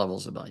many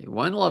levels of value.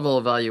 One level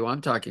of value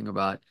I'm talking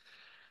about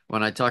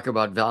when I talk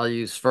about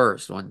values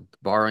first, when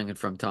borrowing it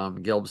from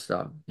Tom Gilb's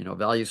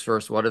values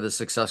first, what are the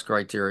success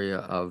criteria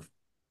of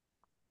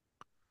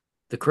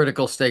the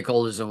critical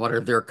stakeholders and what are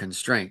their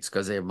constraints?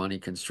 Because they have money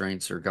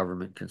constraints or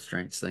government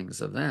constraints,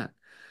 things of that.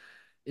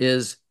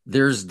 Is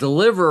there's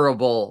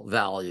deliverable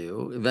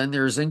value, then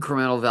there's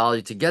incremental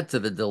value to get to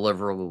the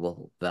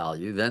deliverable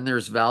value, then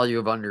there's value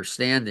of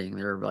understanding.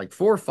 There are like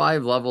 4 or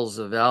 5 levels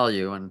of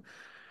value. And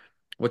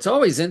what's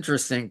always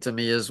interesting to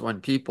me is when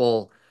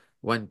people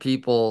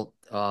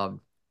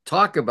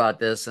talk about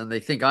this and they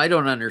think I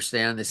don't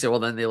understand, they say, well,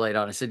 then they lay it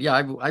out. I said,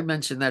 yeah, I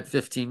mentioned that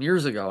 15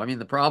 years ago. I mean,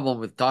 the problem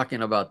with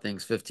talking about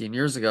things 15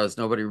 years ago is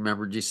nobody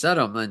remembered you said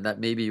them, and that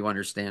maybe you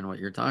understand what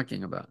you're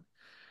talking about.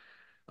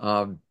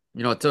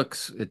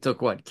 it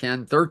took what,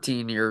 Ken,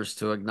 13 years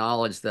to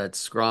acknowledge that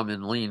Scrum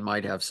and Lean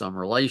might have some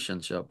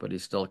relationship, but he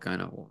still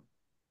kind of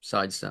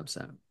sidesteps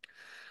that.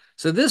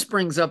 So this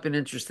brings up an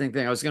interesting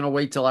thing. I was going to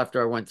wait till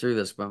after I went through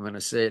this, but I'm going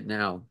to say it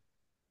now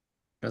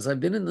because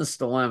I've been in this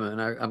dilemma,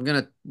 and I'm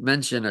going to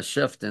mention a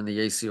shift in the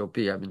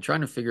ACOP. I've been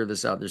trying to figure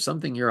this out. There's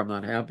something here I'm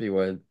not happy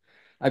with.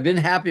 I've been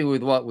happy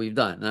with what we've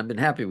done, and I've been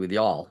happy with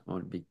y'all. I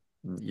want to be,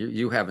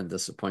 you haven't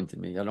disappointed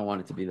me. I don't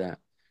want it to be that.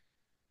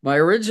 My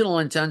original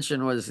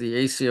intention was the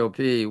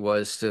ACOP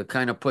was to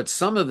kind of put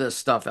some of this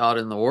stuff out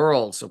in the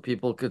world so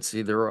people could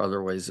see there are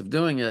other ways of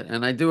doing it.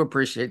 And I do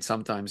appreciate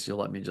sometimes you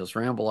let me just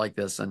ramble like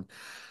this, and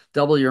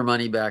double your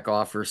money back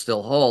offer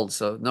still holds.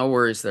 So no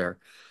worries there.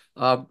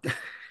 Uh,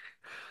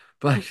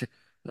 but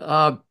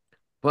uh,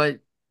 but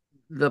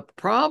the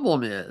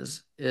problem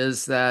is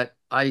that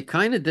I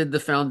kind of did the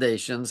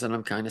foundations and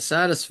I'm kind of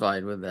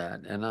satisfied with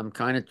that. And I'm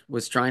kind of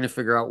was trying to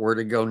figure out where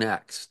to go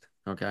next.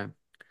 Okay.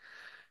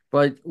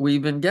 But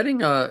we've been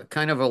getting a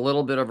kind of a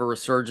little bit of a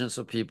resurgence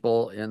of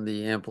people in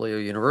the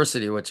Amplio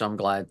University, which I'm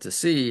glad to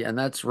see. And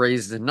that's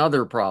raised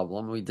another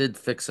problem. We did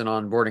fix an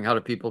onboarding. How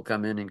do people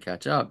come in and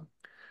catch up?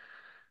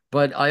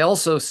 But I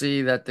also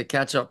see that the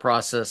catch up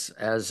process,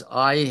 as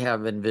I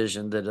have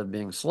envisioned it of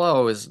being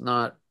slow, is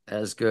not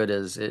as good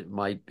as it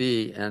might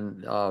be.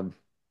 And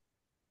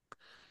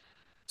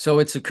so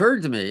it's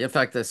occurred to me, in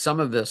fact, that some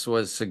of this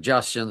was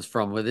suggestions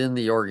from within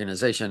the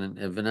organization,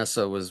 and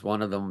Vanessa was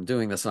one of them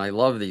doing this. And I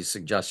love these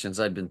suggestions.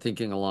 I'd been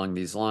thinking along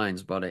these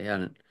lines, but I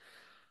hadn't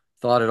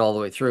thought it all the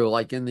way through.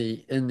 Like in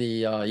the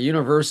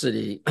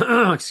university,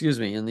 excuse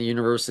me, in the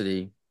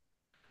university,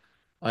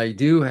 I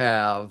do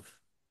have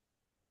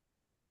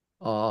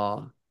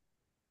uh,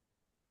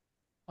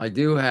 I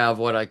do have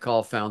what I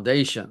call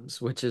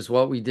foundations, which is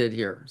what we did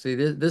here. See,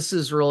 this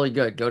is really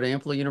good. Go to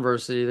Ample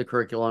University, the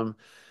curriculum.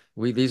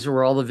 These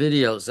are all the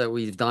videos that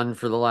we've done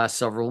for the last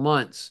several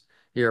months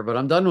here, but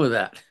I'm done with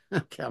that.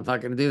 Okay, I'm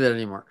not going to do that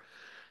anymore.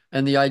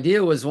 And the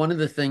idea was one of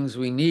the things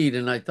we need,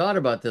 and I thought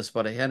about this,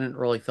 but I hadn't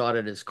really thought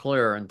it as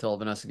clear until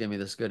Vanessa gave me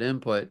this good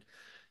input,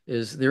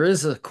 is there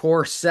is a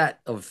core set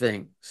of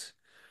things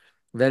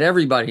that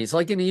everybody, it's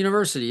like in a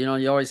university,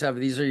 you always have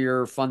these are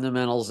your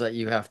fundamentals that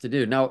you have to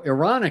do. Now,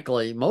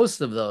 ironically,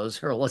 most of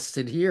those are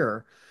listed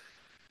here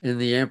in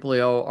the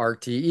Amplio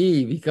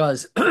RTE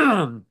because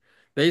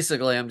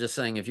basically I'm just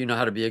saying if you know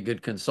how to be a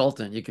good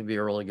consultant, you can be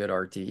a really good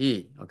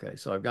RTE. Okay,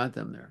 so I've got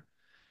them there.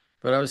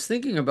 But I was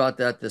thinking about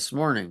that this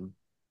morning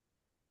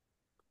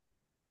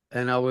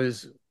and I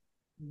was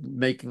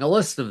making a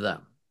list of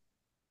them.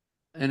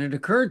 And it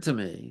occurred to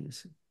me,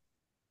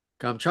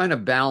 I'm trying to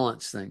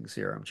balance things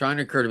here. I'm trying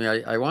to occur to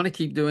me, I want to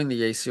keep doing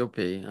the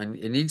ACOP, and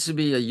it needs to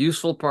be a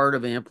useful part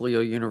of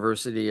Amplio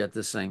University at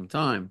the same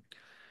time.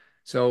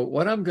 So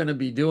what I'm going to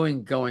be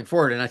doing going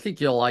forward, and I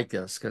think you'll like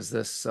this because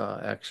this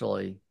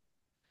actually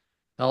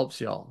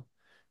helps y'all,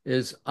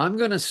 is I'm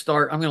going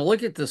to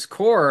look at this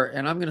core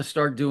and I'm going to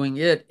start doing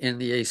it in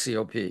the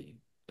ACOP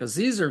because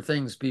these are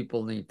things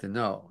people need to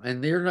know.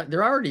 And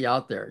they're already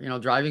out there,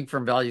 driving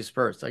from values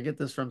first. I get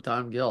this from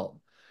Tom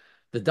Gill.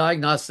 The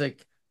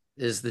diagnostic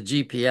is the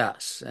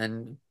GPS,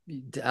 and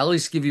to at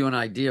least give you an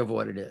idea of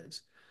what it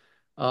is.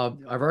 I've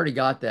already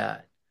got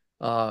that.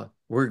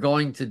 We're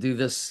going to do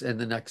this in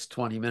the next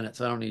 20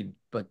 minutes. I don't need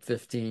but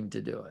 15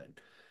 to do it.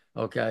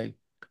 Okay.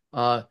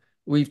 Uh,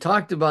 we've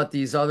talked about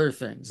these other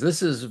things.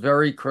 This is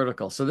very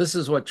critical. So this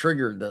is what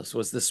triggered this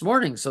was this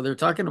morning. So they're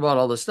talking about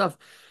all this stuff.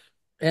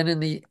 And in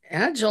the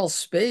agile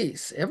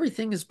space,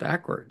 everything is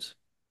backwards.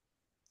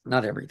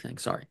 Not everything,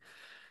 sorry.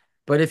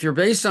 But if you're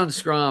based on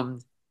Scrum,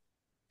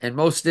 and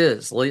most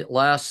is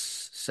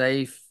less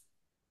safe,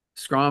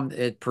 Scrum,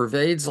 it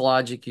pervades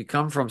logic. You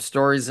come from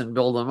stories and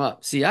build them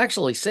up. See,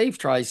 actually, SAFe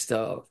tries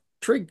to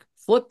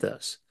flip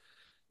this,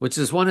 which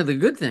is one of the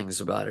good things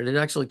about it. It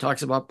actually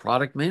talks about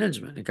product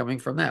management and coming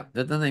from that.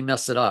 But then they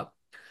mess it up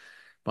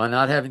by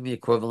not having the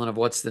equivalent of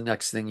what's the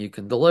next thing you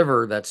can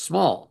deliver that's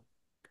small.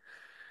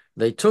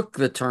 They took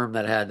the term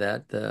that had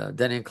that,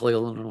 Denny and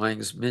Cleveland and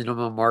Wang's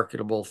minimum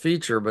marketable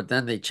feature, but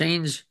then they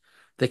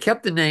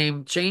kept the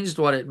name, changed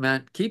what it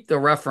meant, keep the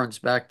reference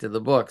back to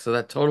the book. So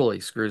that totally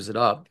screws it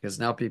up because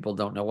now people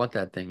don't know what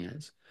that thing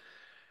is.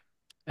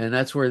 And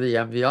that's where the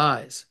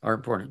MVIs are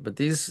important. But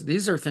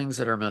these are things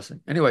that are missing.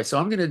 Anyway, so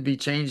I'm going to be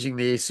changing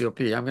the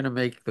ACOP. I'm going to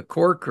make the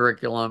core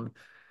curriculum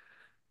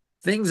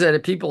things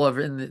that people have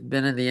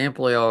been in the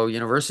Amplio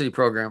University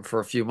program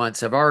for a few months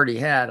have already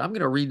had. I'm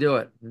going to redo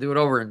it, do it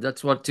over, and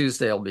that's what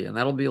Tuesday will be. And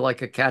that'll be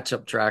like a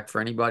catch-up track for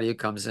anybody who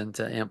comes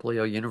into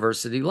Amplio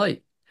University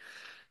late,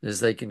 is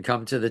they can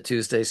come to the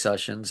Tuesday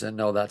sessions and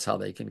know that's how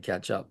they can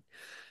catch up.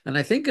 And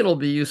I think it'll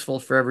be useful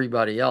for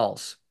everybody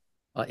else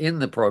in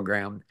the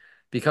program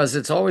because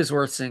it's always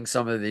worth seeing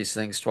some of these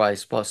things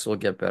twice, plus we'll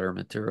get better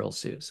materials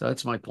too. So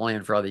that's my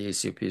plan for how the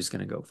ACP is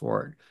going to go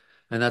forward.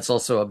 And that's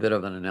also a bit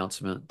of an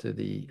announcement to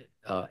the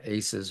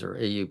ACEs or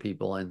AU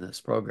people in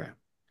this program.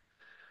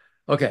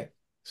 Okay,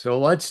 so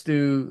let's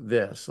do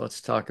this.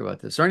 Let's talk about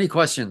this. Are there any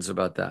questions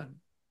about that?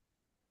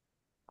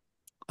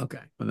 Okay,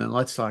 well then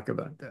let's talk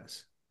about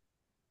this.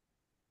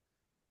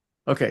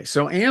 Okay,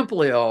 so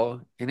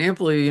Amplio and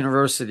Amplio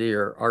University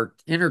are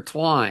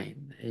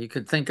intertwined. You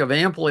could think of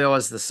Amplio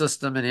as the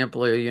system and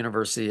Amplio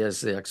University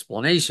as the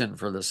explanation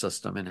for the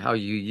system and how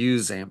you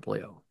use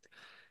Amplio.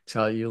 It's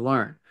how you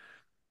learn.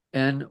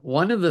 And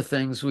one of the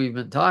things we've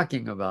been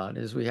talking about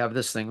is we have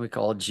this thing we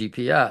call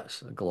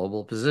GPS, a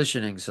global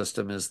positioning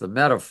system is the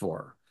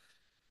metaphor.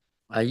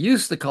 I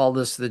used to call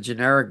this the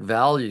generic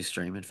value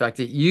stream. In fact,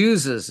 it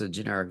uses a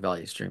generic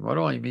value stream. What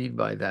do I mean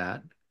by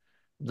that?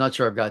 I'm not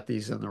sure I've got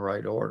these in the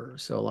right order.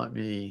 So let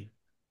me,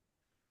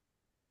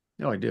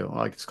 no, I do.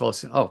 Like it's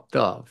close. Oh,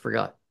 duh,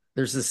 forgot.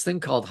 There's this thing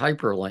called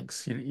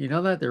hyperlinks. You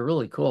know that? They're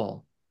really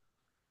cool.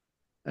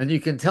 And you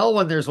can tell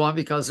when there's one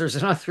because there's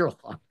another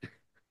one.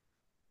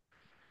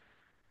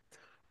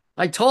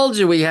 I told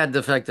you we had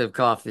defective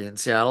coffee in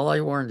Seattle.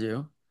 I warned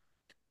you.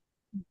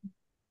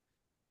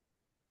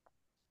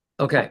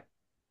 Okay.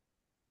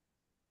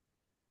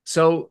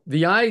 So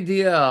the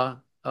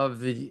idea of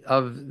the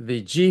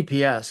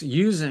GPS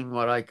using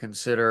what I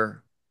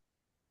consider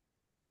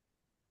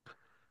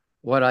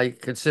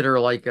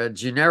like a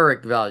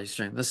generic value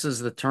stream. This is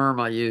the term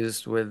I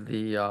used with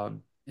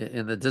the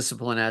in the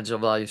discipline agile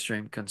value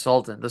stream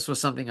consultant. This was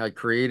something I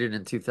created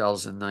in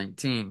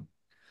 2019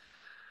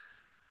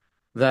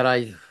 that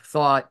I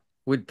thought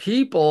would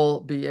people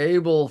be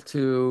able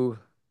to,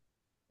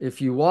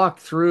 if you walk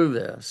through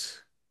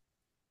this,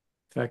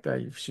 in fact,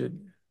 I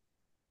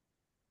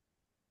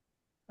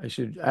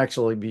should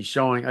actually be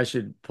showing, I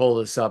should pull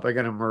this up. I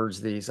got to merge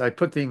these. I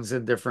put things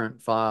in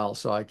different files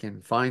so I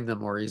can find them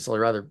more easily.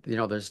 Rather,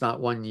 there's not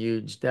one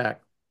huge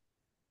deck.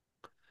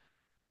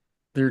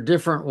 There are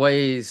different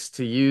ways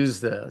to use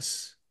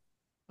this.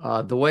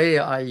 The way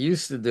I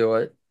used to do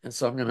it, and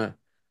so I'm gonna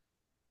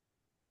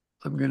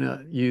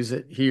use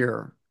it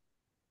here.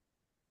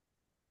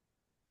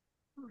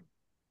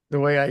 The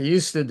way I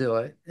used to do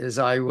it is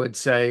I would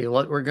say, I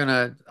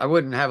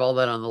wouldn't have all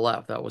that on the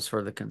left. That was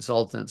for the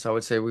consultants. I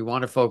would say we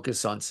want to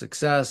focus on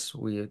success.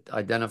 We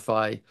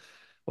identify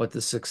what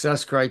the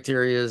success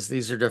criteria is.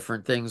 These are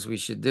different things we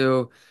should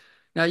do.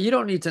 Now, you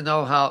don't need to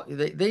know how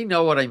they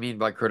know what I mean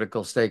by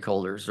critical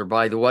stakeholders or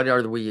by the what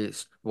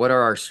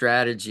are our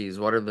strategies?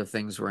 What are the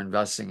things we're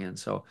investing in?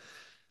 So,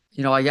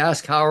 I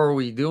ask, how are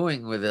we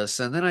doing with this?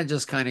 And then I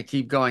just kind of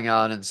keep going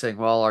out and saying,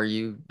 well, are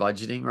you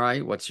budgeting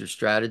right? What's your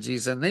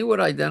strategies? And they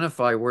would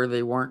identify where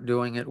they weren't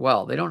doing it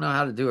well. They don't know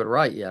how to do it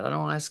right yet. I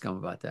don't ask them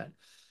about that.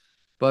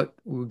 But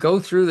we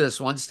go through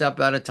this one step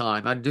at a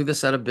time. I'd do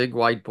this at a big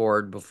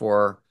whiteboard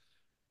before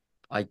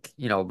I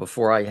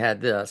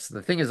had this.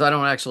 The thing is, I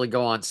don't actually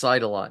go on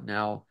site a lot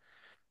now.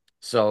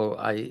 So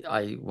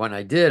when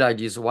I did, I'd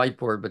use a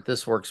whiteboard, but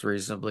this works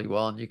reasonably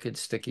well and you could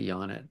sticky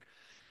on it.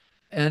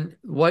 And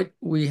what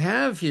we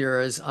have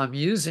here is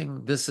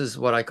this is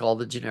what I call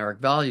the generic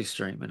value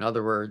stream. In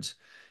other words,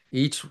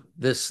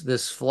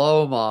 this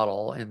flow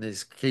model and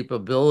these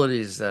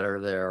capabilities that are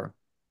there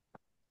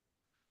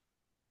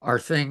are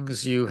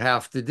things you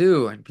have to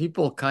do, and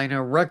people kind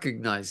of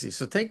recognize these.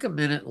 So take a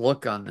minute,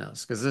 look on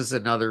this, because this is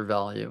another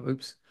value,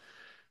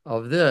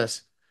 of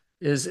this.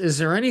 Is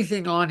there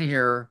anything on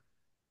here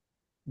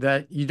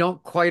that you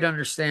don't quite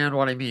understand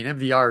what I mean?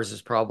 MVRs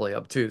is probably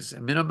obtuse.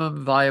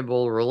 Minimum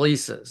viable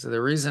releases.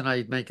 The reason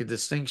I make a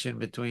distinction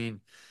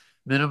between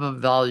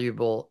minimum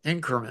valuable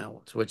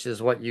increments, which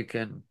is what you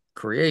can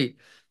create,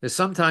 is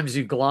sometimes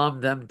you glom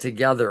them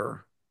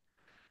together.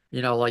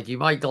 Like you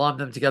might glom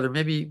them together.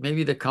 Maybe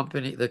maybe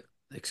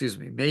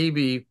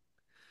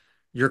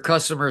your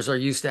customers are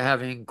used to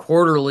having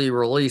quarterly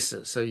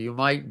releases. So you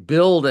might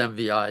build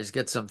MVIs,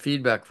 get some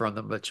feedback from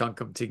them, but chunk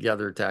them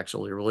together to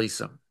actually release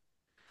them.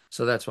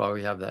 So that's why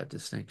we have that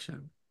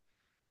distinction.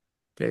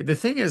 Okay, the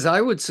thing is,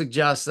 I would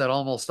suggest that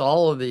almost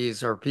all of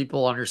these are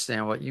people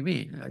understand what you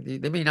mean.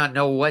 They may not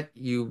know what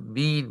you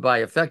mean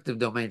by effective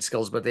domain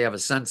skills, but they have a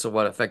sense of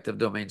what effective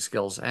domain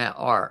skills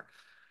are.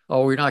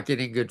 Oh, we're not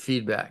getting good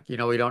feedback. We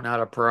don't know how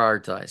to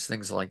prioritize,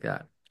 things like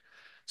that.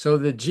 So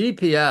the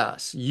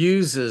GPS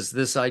uses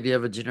this idea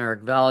of a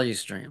generic value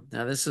stream.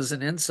 Now, this is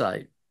an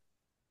insight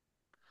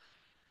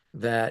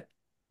that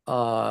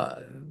uh,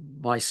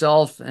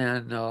 myself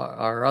and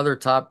our other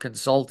top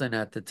consultant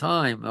at the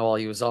time, well,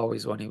 he was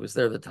always, when he was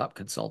there, the top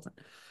consultant,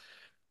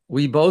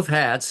 we both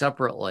had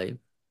separately.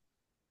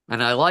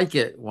 And I like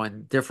it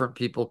when different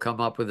people come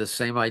up with the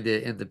same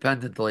idea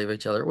independently of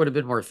each other. It would have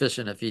been more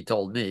efficient if he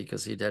told me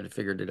because he'd had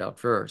figured it out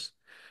first,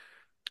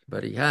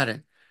 but he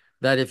hadn't.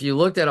 That if you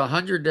looked at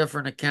 100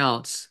 different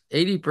accounts,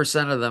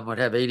 80% of them would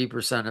have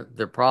 80% of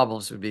their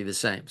problems would be the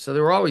same. So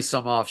there were always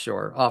some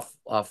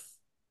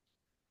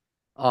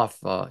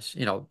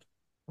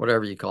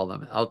whatever you call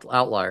them,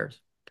 outliers.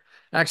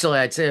 Actually,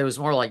 I'd say it was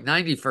more like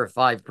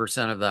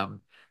 95% of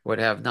them would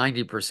have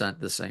 90%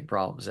 the same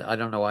problems. I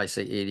don't know why I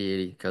say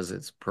 80-80 because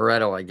it's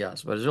Pareto, I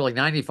guess, but it's really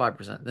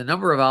 95%. The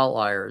number of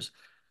outliers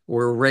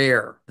were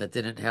rare that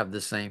didn't have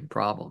the same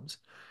problems.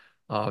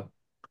 Uh,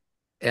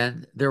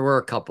 and there were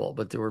a couple,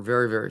 but there were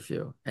very, very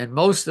few. And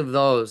most of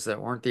those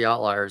that weren't the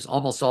outliers,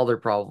 almost all their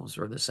problems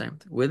were the same,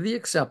 with the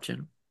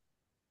exception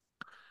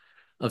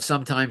of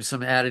sometimes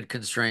some added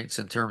constraints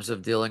in terms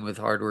of dealing with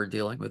hardware,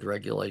 dealing with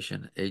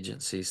regulation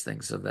agencies,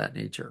 things of that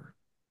nature.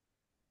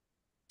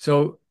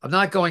 So I'm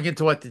not going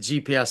into what the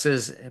GPS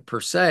is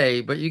per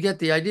se, but you get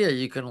the idea.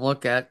 You can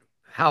look at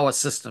how a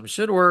system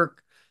should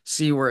work,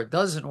 see where it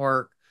doesn't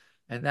work,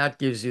 and that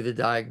gives you the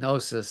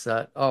diagnosis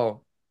that,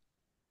 oh,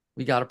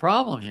 we got a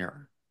problem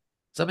here.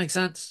 Does that make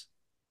sense?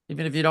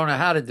 Even if you don't know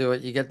how to do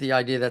it, you get the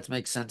idea that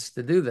makes sense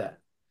to do that.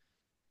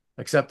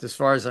 Except as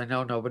far as I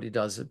know, nobody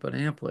does it but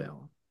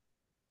Amplio.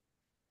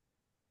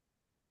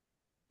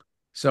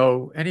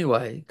 So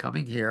anyway,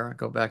 coming here, I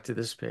go back to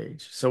this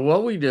page. So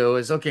what we do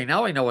is, okay,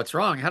 now I know what's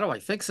wrong. How do I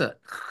fix it?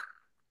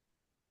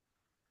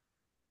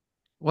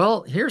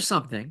 Well, here's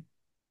something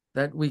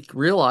that we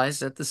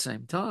realized at the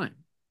same time.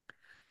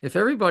 If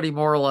everybody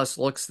more or less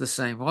looks the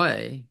same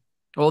way,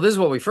 well, this is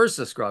what we first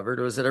discovered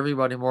was that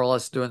everybody more or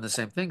less doing the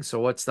same thing. So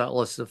what's that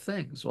list of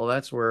things? Well,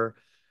 that's where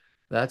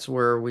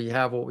we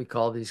have what we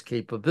call these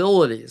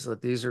capabilities,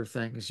 that these are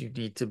things you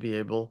need to be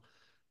able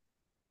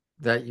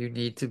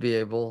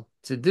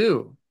to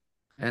do.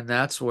 And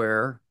that's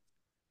where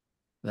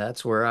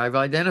I've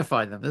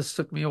identified them. This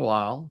took me a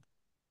while.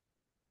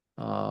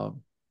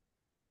 Um,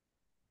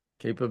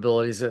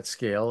 Capabilities at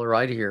scale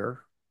right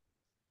here.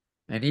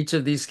 And each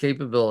of these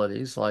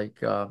capabilities, like,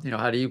 how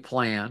do you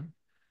plan,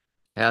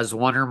 has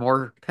one or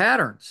more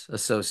patterns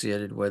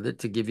associated with it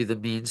to give you the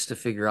means to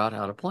figure out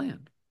how to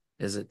plan.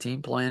 Is it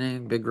team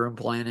planning, big room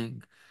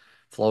planning,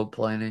 flow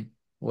planning,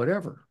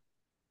 whatever?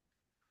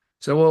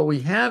 So what we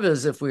have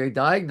is if we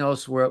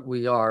diagnose what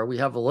we are, we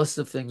have a list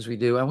of things we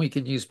do, and we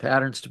can use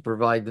patterns to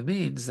provide the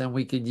means, then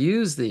we could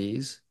use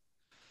these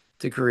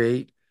to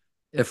create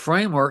a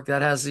framework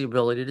that has the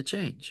ability to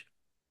change.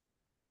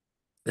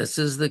 This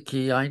is the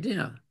key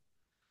idea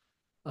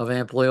of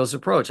Amplio's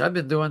approach. I've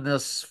been doing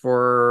this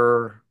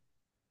for,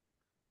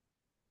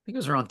 I think it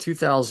was around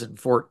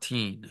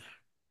 2014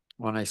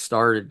 when I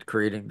started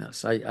creating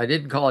this. I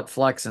didn't call it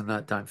Flex in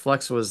that time.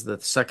 Flex was the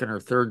second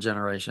or third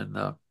generation.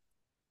 The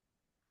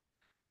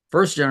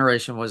first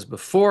generation was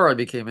before I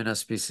became an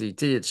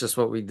SPCT. It's just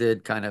what we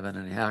did kind of in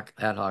an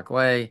ad hoc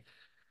way.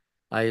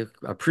 I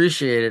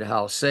appreciated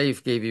how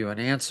SAFe gave you an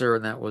answer,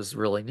 and that was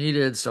really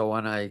needed. So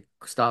when I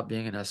stopped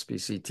being an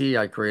SPCT,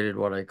 I created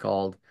what I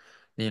called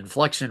the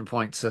inflection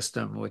point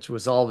system, which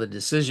was all the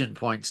decision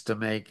points to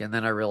make. And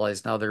then I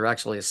realized now they're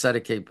actually a set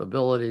of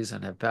capabilities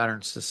and have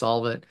patterns to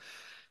solve it.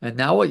 And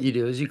now what you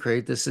do is you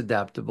create this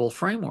adaptable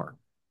framework.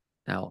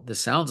 Now,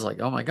 this sounds like,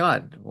 oh my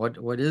God,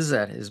 what is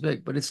that? Is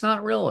big, but it's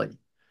not really.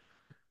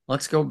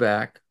 Let's go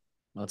back.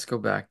 Let's go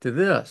back to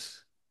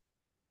this.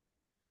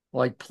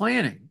 Like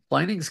planning.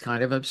 Planning's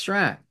kind of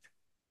abstract.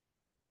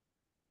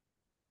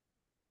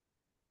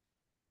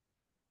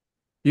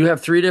 You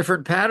have three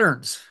different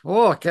patterns.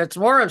 Oh, it gets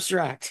more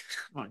abstract.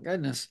 My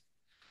goodness.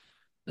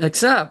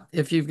 Except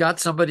if you've got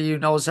somebody who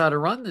knows how to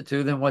run the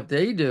two, then what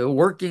they do,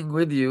 working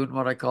with you in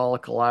what I call a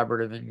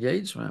collaborative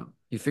engagement,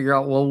 you figure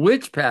out, well,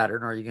 which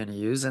pattern are you going to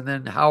use? And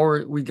then how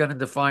are we going to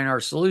define our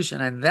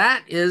solution? And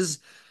that is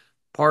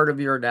part of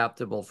your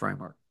adaptable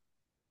framework.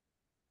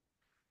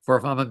 For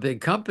if I'm a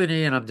big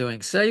company and I'm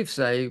doing safe,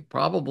 say,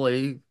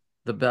 probably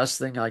the best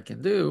thing I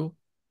can do.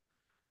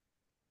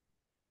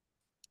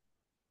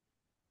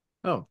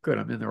 Oh, good.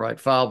 I'm in the right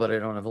file, but I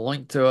don't have a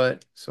link to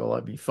it. So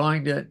let me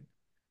find it.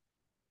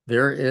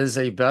 There is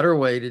a better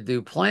way to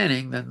do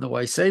planning than the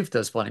way SAFe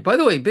does planning. By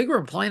the way, big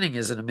room planning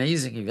is an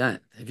amazing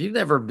event. If you've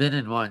never been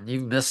in one,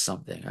 you've missed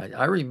something.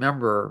 I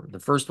remember the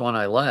first one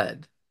I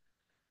led.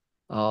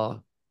 Uh,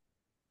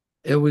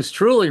 it was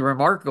truly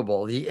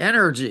remarkable. The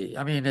energy.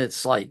 I mean,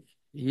 it's like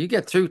you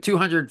get through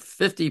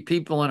 250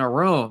 people in a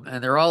room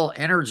and they're all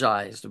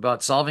energized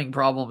about solving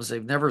problems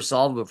they've never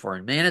solved before.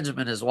 And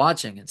management is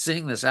watching and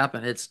seeing this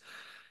happen.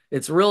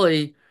 It's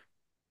really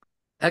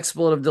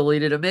expletive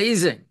deleted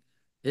amazing.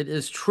 It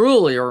is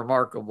truly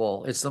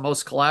remarkable. It's the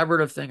most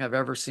collaborative thing I've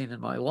ever seen in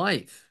my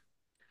life.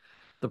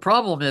 The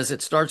problem is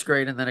it starts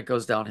great and then it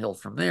goes downhill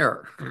from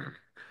there.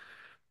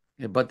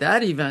 But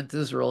that event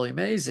is really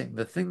amazing.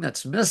 The thing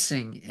that's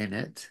missing in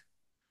it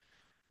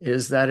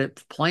is that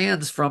it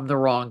plans from the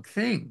wrong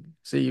thing.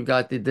 So you've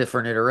got the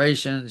different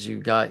iterations,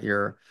 you've got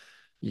your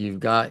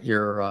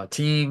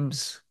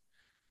teams.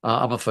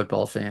 I'm a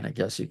football fan, I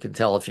guess you can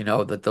tell if you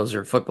know that those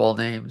are football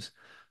names.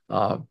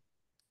 Uh,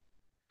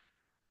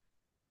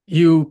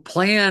 You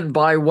plan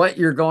by what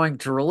you're going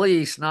to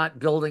release, not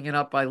building it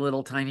up by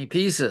little tiny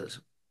pieces.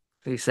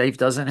 The safe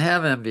doesn't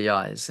have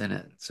MVIs in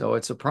it, so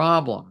it's a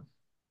problem.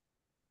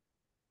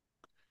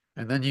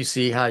 And then you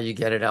see how you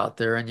get it out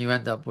there, and you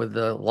end up with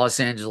the Los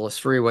Angeles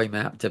freeway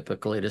map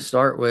typically to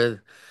start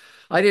with.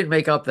 I didn't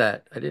make up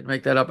that. I didn't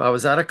make that up. I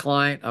was at a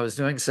client. I was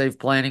doing safe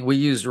planning. We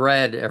used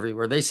red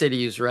everywhere. They say to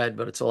use red,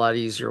 but it's a lot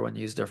easier when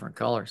you use different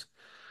colors.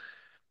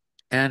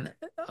 And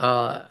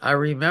I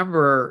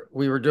remember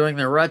we were doing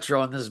the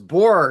retro, and this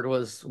board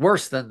was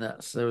worse than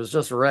this. It was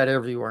just red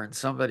everywhere. And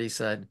somebody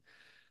said,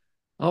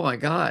 "Oh my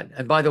God."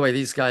 And by the way,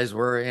 these guys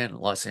were in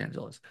Los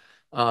Angeles.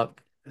 Uh,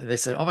 they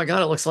said, "Oh my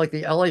God, it looks like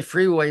the LA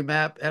freeway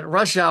map at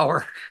rush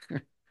hour."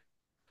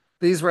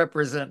 These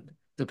represent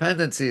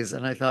dependencies.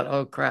 And I thought,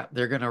 oh crap,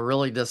 they're going to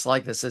really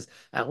dislike this.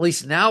 At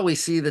least now we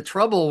see the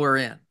trouble we're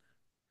in.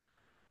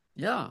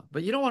 Yeah,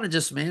 but you don't want to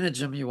just manage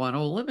them, you want to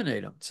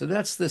eliminate them. So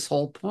that's this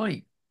whole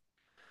point.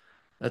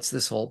 That's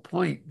this whole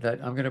point that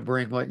I'm going to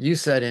bring what you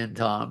said in,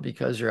 Tom,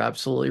 because you're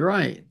absolutely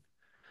right.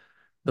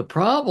 The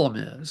problem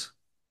is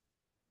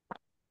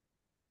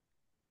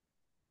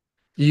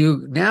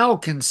you now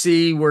can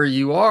see where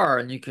you are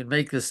and you can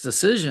make this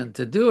decision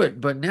to do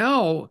it. But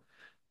now,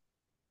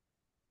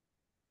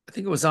 I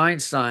think it was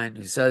Einstein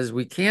who says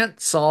we can't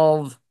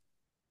solve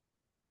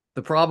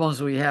the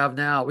problems we have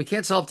now. We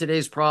can't solve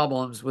today's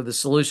problems with the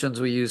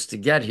solutions we used to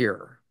get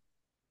here.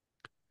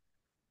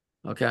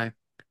 Okay.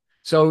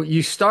 So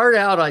you start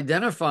out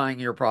identifying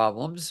your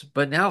problems,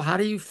 but now how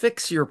do you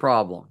fix your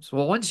problems?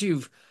 Well, once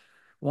you've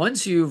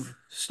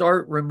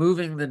start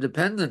removing the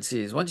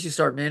dependencies, once you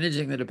start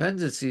managing the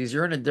dependencies,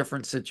 you're in a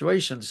different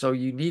situation. So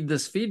you need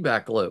this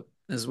feedback loop,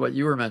 is what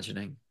you were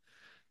mentioning,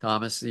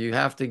 Thomas. You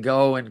have to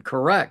go and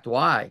correct.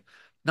 Why?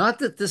 Not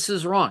that this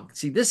is wrong.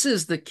 See, this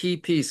is the key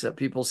piece that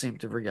people seem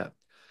to forget.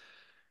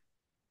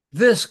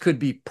 This could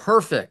be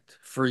perfect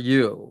for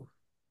you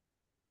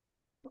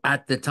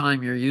at the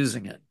time you're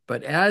using it.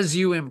 But as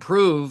you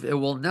improve, it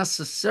will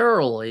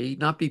necessarily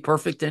not be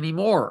perfect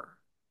anymore.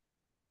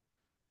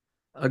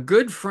 A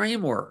good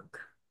framework,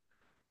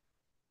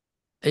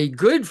 a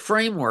good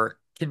framework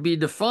can be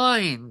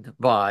defined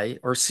by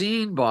or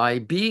seen by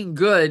being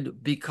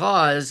good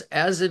because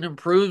as it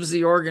improves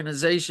the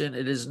organization,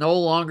 it is no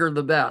longer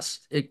the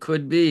best. It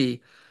could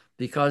be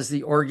because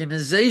the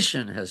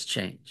organization has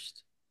changed.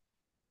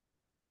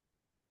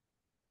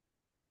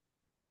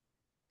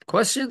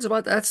 Questions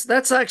about that?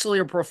 That's actually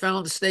a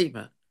profound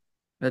statement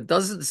that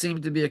doesn't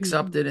seem to be Mhm.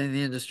 accepted in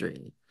the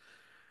industry.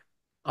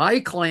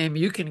 I claim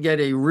you can get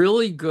a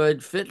really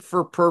good fit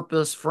for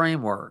purpose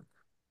framework,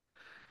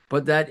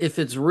 but that if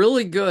it's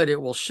really good,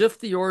 it will shift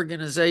the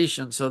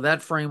organization so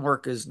that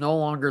framework is no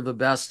longer the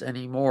best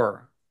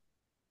anymore.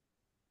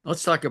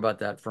 Let's talk about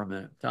that for a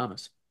minute,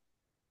 Thomas.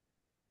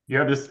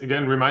 Yeah, this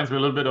again reminds me a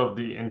little bit of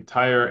the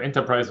entire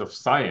enterprise of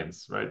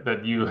science, right?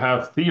 That you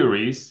have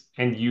theories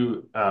and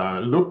you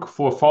look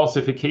for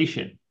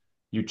falsification.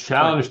 You That's right.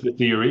 challenge the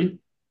theory,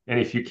 and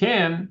if you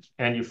can,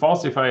 and you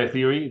falsify a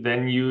theory,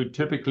 then you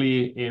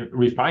typically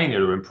refine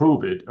it or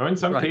improve it. Or in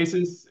some Right.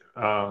 cases,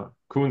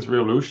 Kuhn's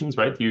revolutions,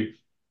 right?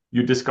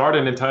 You discard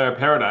an entire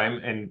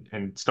paradigm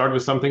and start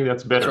with something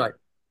that's That's right. better.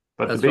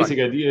 But the That's right. basic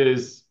idea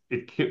is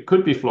it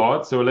could be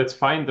flawed, so let's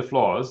find the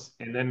flaws,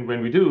 and then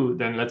when we do,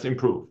 then let's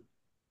improve.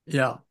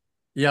 Yeah.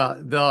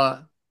 Yeah.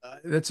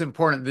 That's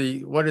important.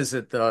 The what is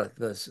it?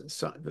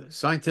 The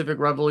scientific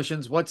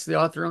revolutions. What's the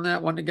author on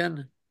that one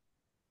again?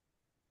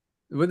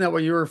 Wasn't that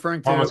what you were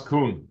referring to? Thomas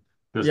Kuhn,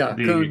 Yeah,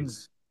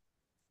 Kuhn's.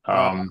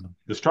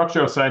 the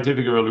structure of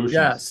scientific revolutions,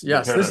 Yes, the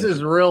yes. This paradigm is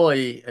shift.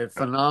 really a Yeah.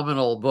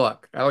 phenomenal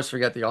book. I always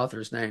forget the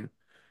author's name.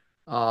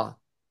 Uh,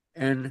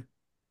 and I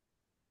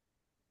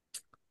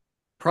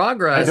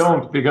progress.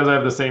 don't because I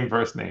have the same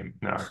first name.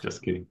 No,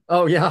 just kidding.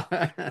 Oh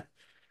yeah.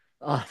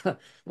 Uh,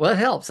 well, it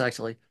helps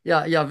actually.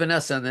 Yeah, yeah,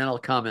 Vanessa, and then I'll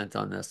comment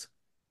on this.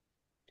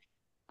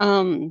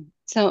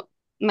 So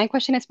my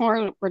question is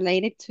more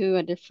related to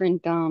a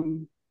different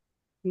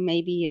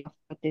maybe of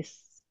what is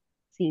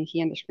seen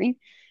here on the screen,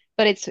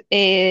 but it's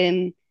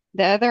the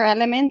other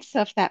elements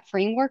of that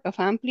framework of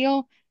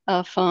Amplio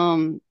of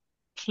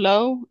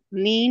flow,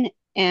 lean,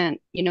 and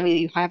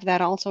you have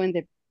that also in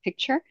the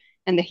picture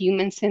and the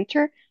human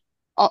center.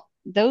 All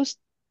those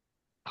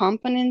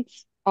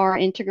components are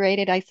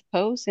integrated, I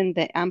suppose, in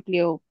the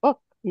Amplio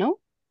book, no?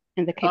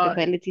 And the Uh,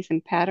 capabilities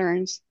and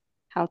patterns,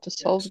 how to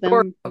solve Sort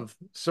them. of,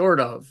 sort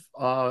of.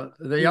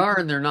 They are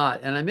Hmm. and they're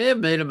not. And I may have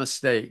made a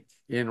mistake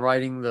in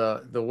writing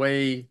the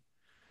way.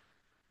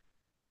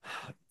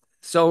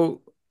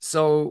 So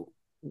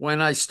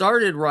when I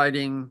started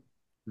writing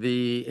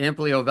the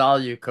Amplio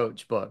Value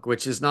Coach book,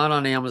 which is not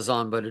on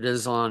Amazon, but it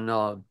is on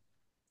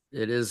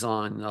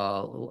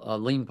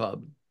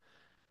LeanPub.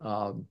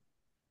 Um,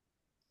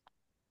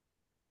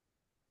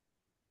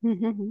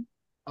 Hmm.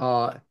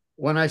 uh,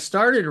 when I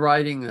started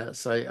writing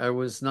this, I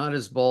was not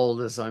as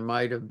bold as I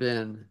might have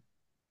been.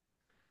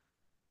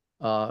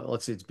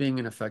 Let's see, it's being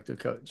an effective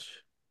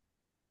coach.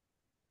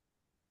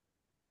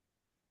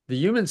 The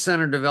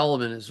human-centered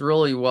development is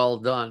really well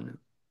done.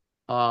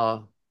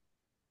 Uh,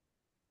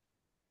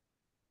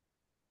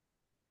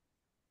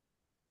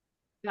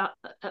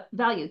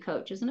 Value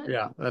coach, isn't it?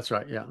 yeah, that's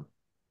right. Yeah.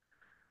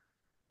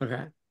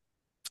 Okay.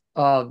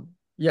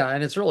 Yeah,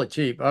 and it's really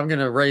cheap. I'm going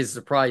to raise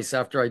the price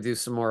after I do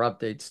some more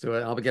updates to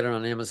it. I'll get it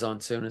on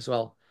Amazon soon as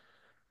well.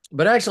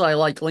 But actually, I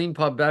like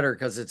LeanPub better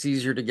because it's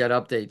easier to get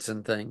updates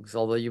and things,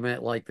 although you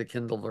might like the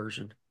Kindle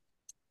version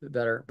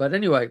better. But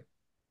anyway,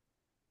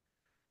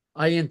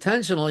 I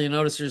intentionally, you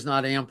notice there's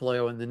not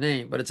Amplio in the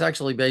name, but it's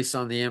actually based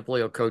on the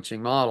Amplio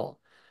coaching model.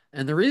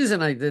 And the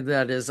reason I did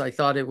that is I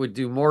thought it would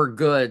do more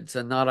good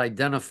to not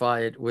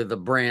identify it with a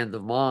brand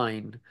of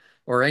mine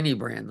or any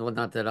brand. Well,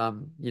 not that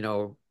I'm,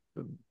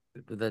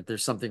 that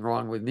there's something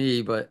wrong with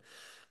me, but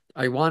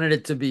I wanted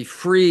it to be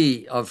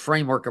free of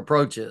framework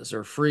approaches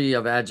or free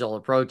of agile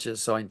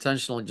approaches. So I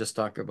intentionally just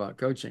talk about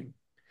coaching.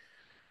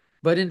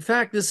 But in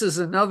fact, this is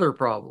another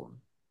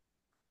problem.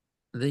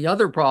 The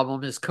other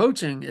problem is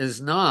coaching is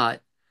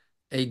not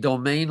a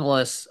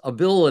domainless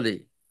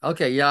ability.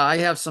 Okay, yeah, I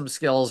have some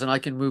skills and I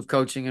can move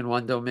coaching in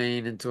one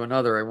domain into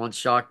another. I once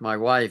shocked my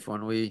wife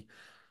when we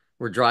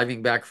were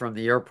driving back from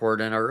the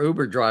airport and our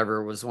Uber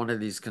driver was one of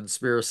these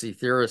conspiracy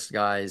theorist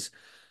guys.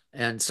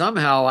 And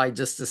somehow I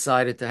just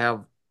decided to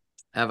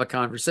have a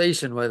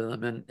conversation with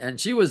him and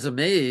she was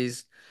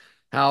amazed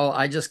how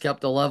I just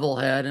kept a level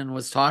head and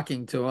was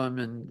talking to him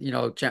and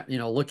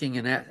looking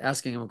and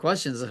asking him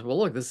questions. I said, well,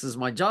 look, this is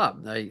my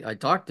job. I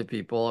talk to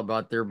people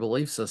about their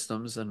belief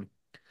systems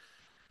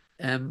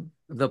and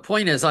the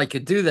point is I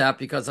could do that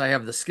because I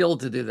have the skill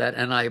to do that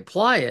and I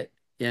apply it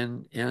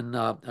in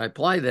I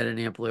apply that in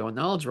Amplio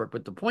knowledge work.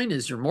 But the point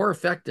is you're more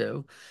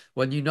effective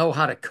when you know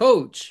how to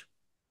coach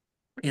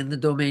in the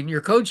domain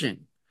you're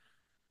coaching.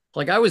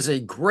 Like I was a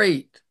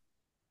great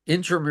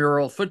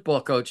intramural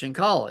football coach in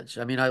college.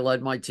 I mean, I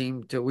led my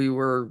team to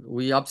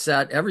we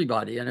upset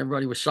everybody and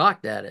everybody was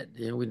shocked at it.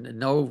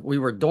 We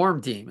were a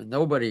dorm team and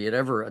nobody had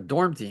ever a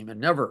dorm team had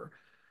never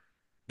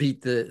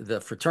beat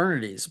the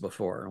fraternities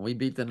before. And we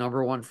beat the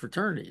number one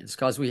fraternity. It's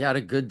because we had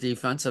a good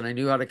defense and I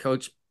knew how to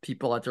coach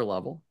people at their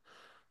level.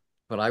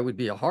 But I would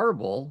be a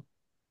horrible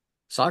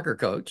soccer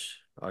coach.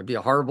 I'd be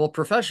a horrible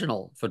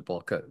professional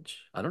football coach.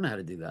 I don't know how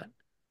to do that.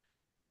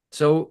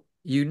 So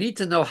you need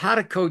to know how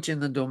to coach in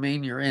the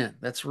domain you're in.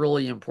 That's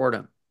really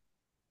important.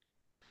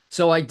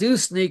 So I do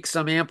sneak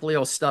some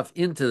Amplio stuff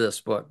into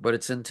this book, but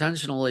it's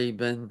intentionally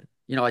been,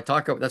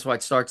 that's why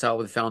it starts out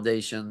with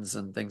foundations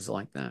and things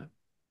like that.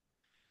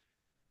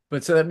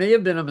 But so that may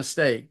have been a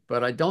mistake,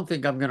 but I don't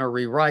think I'm going to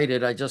rewrite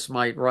it. I just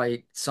might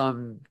write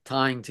some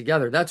tying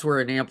together. That's where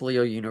in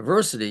Amplio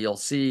University, you'll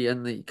see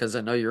because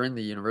I know you're in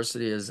the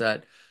university, is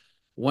that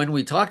when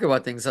we talk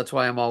about things, that's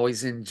why I'm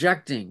always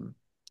injecting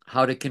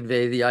how to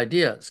convey the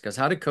ideas, because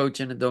how to coach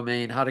in a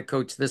domain, how to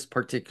coach this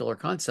particular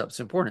concept is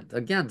important.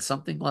 Again,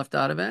 something left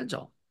out of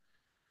Agile.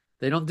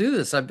 They don't do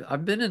this.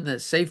 I've been in the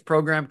SAFE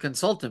program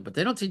consultant, but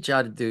they don't teach you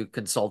how to do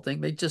consulting.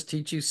 They just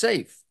teach you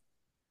SAFE.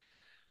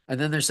 And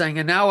then they're saying,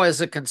 and now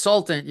as a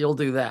consultant, you'll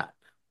do that.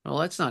 Well,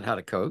 that's not how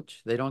to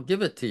coach. They don't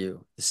give it to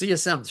you. The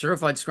CSM,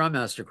 Certified Scrum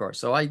Master course.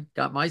 So I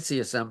got my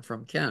CSM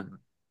from Ken.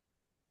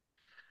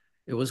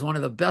 It was one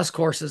of the best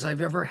courses I've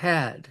ever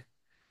had.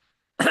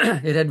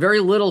 It had very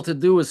little to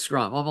do with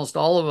Scrum. Almost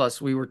all of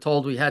us, we were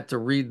told we had to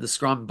read the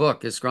Scrum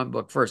book, his Scrum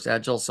book first,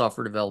 Agile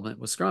Software Development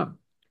with Scrum.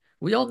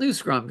 We all knew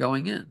Scrum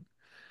going in.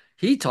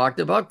 He talked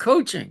about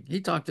coaching. He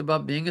talked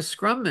about being a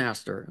Scrum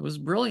Master. It was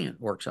a brilliant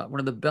workshop,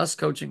 one of the best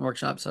coaching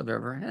workshops I've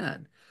ever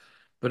had.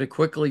 But it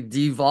quickly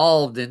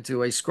devolved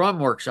into a Scrum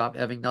workshop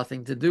having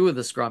nothing to do with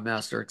the Scrum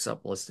Master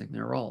except listing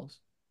their roles.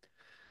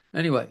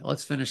 Anyway,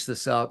 let's finish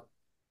this up.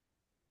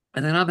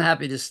 And then I'm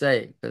happy to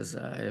stay because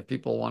if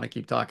people want to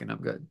keep talking,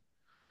 I'm good.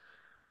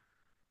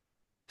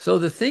 So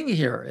the thing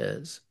here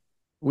is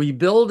we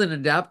build an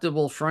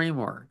adaptable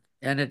framework,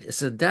 and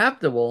it's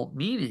adaptable,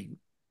 meaning,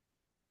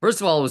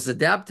 first of all, it was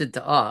adapted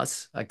to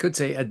us. I could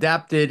say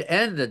adapted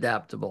and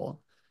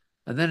adaptable.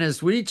 And then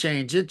as we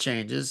change, it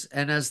changes.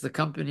 And as the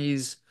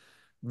company's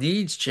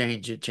needs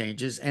change, it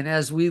changes. And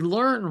as we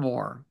learn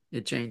more,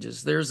 it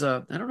changes. I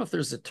don't know if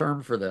there's a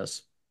term for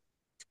this,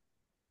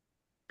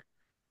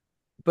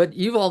 but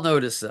you've all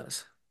noticed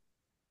this.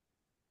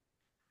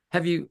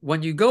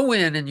 When you go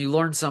in and you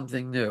learn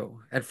something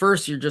new, at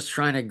first you're just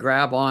trying to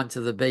grab onto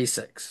the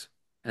basics,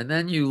 and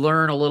then you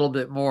learn a little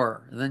bit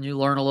more, and then you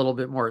learn a little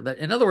bit more.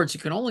 In other words, you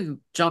can only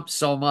jump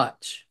so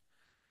much.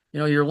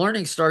 Your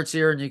learning starts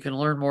here and you can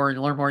learn more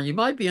and learn more. You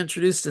might be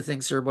introduced to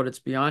things here, but it's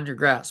beyond your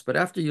grasp. But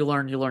after you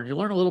learn a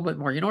little bit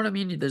more. You know what I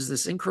mean? There's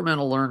this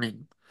incremental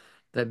learning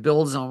that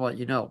builds on what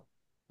you know.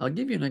 I'll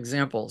give you an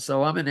example.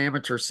 So I'm an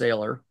amateur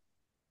sailor,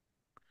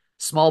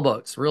 small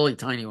boats, really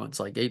tiny ones,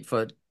 like 8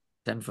 foot,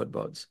 10 foot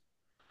boats.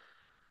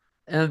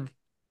 And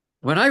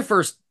when I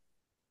first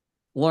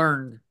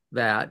learned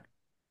that,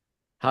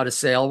 how to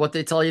sail, what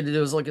they tell you to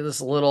do is look at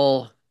this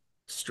little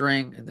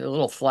string, the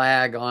little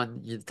flag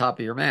on the top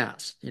of your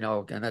mast,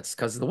 and that's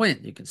because of the wind.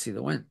 You can see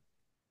the wind.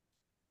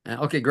 And,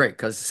 okay, great,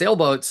 because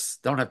sailboats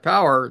don't have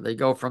power. They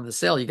go from the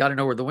sail. You got to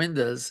know where the wind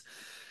is.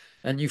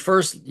 And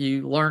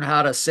you learn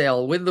how to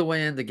sail with the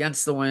wind,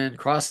 against the wind,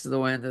 cross to the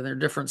wind, and there are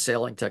different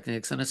sailing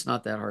techniques, and it's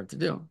not that hard to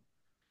do.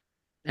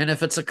 And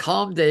if it's a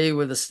calm day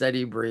with a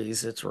steady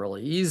breeze, it's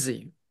really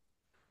easy.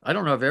 I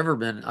don't know if I've ever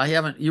been, I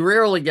haven't, you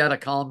rarely get a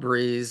calm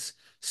breeze,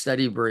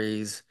 steady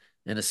breeze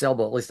in a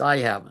sailboat. At least I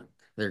haven't.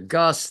 They're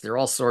gusts, they're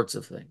all sorts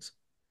of things.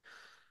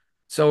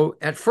 So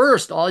at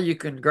first, all you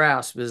can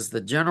grasp is the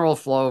general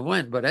flow of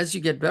wind. But as you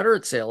get better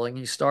at sailing,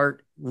 you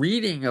start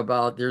reading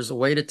about there's a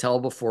way to tell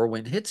before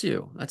wind hits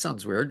you. That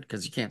sounds weird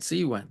because you can't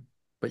see wind,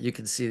 but you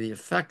can see the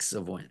effects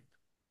of wind.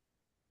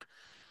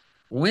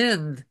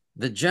 Wind,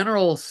 the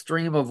general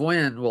stream of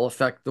wind will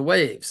affect the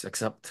waves,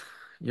 except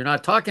you're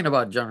not talking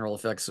about general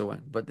effects of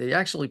wind, but they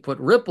actually put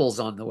ripples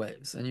on the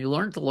waves, and you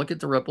learn to look at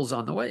the ripples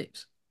on the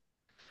waves.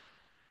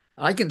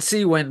 I can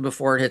see wind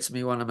before it hits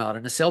me when I'm out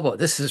in a sailboat.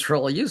 This is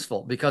really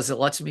useful because it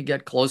lets me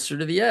get closer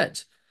to the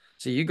edge.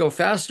 So you go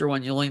faster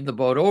when you lean the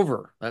boat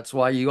over. That's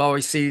why you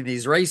always see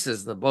these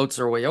races, the boats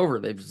are way over.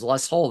 There's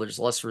less hole, there's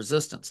less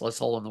resistance, less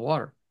hole in the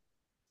water.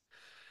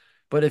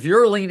 But if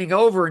you're leaning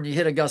over and you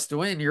hit a gust of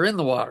wind, you're in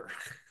the water.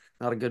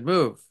 Not a good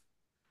move.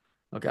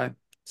 Okay.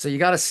 So you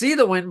got to see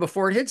the wind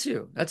before it hits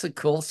you. That's a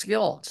cool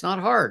skill. It's not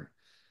hard,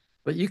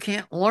 but you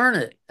can't learn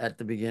it at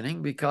the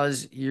beginning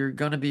because you're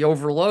going to be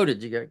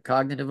overloaded. You get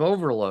cognitive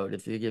overload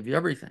if you give you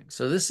everything.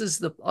 So this is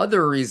the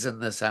other reason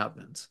this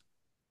happens.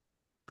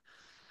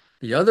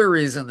 The other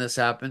reason this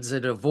happens,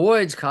 it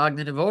avoids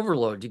cognitive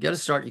overload. You got to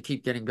start, you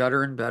keep getting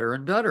better and better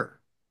and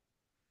better.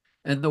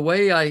 And the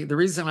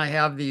reason I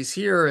have these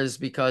here is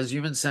because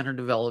human-centered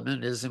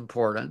development is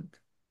important.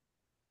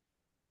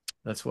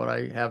 That's what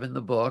I have in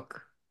the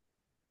book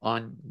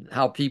on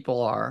how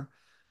people are.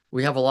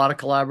 We have a lot of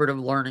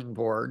collaborative learning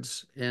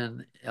boards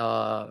in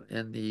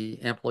the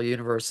Ample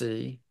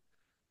University.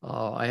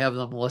 I have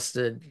them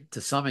listed to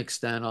some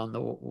extent on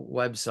the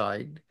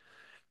website.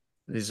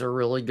 These are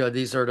really good.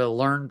 These are to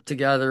learn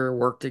together,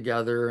 work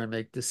together, and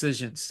make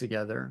decisions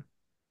together.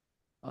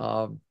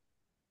 Um,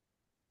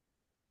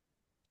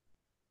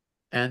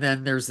 and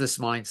then there's this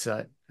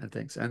mindset and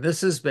things. And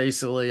this is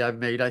basically, I've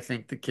made, I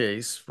think, the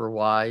case for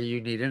why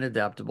you need an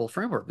adaptable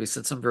framework. We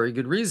said some very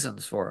good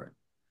reasons for it.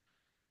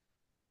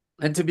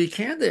 And to be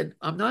candid,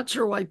 I'm not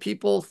sure why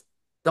people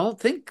don't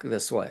think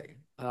this way.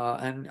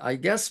 And I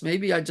guess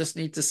maybe I just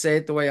need to say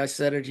it the way I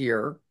said it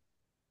here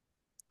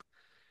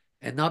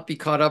and not be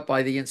caught up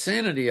by the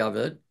insanity of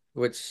it,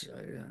 which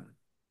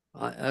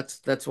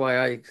that's why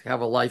I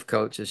have a life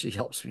coach, as she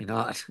helps me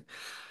not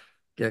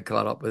get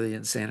caught up with the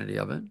insanity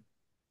of it.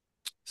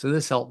 So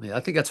this helped me.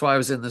 I think that's why I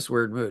was in this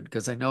weird mood,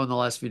 because I know in the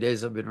last few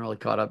days I've been really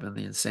caught up in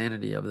the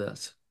insanity of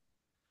this.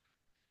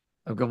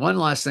 I've got one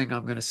last thing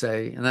I'm going to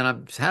say, and then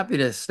I'm happy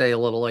to stay a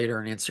little later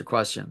and answer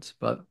questions.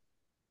 But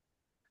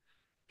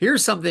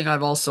here's something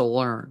I've also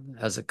learned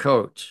as a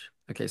coach.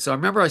 Okay, so I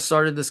remember I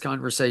started this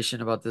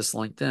conversation about this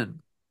LinkedIn,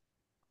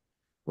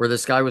 where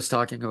this guy was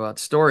talking about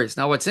stories.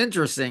 Now, what's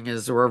interesting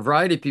is there were a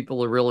variety of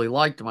people who really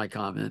liked my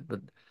comment, but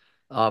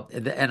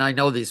and I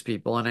know these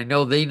people, and I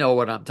know they know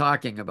what I'm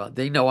talking about.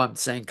 They know I'm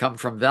saying come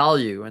from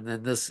value, and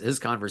then this his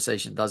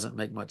conversation doesn't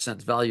make much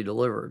sense. Value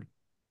delivered.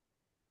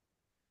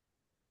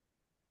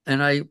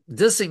 And I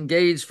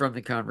disengaged from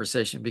the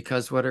conversation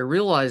because what I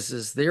realized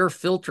is they're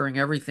filtering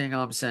everything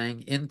I'm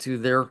saying into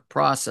their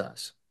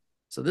process.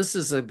 So this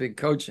is a big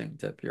coaching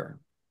tip here.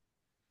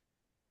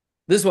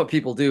 This is what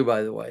people do,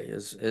 by the way,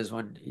 is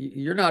when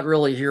you're not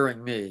really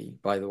hearing me,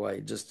 by the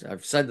way. Just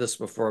I've said this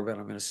before, but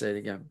I'm going to say it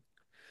again.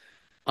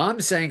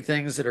 I'm saying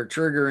things that are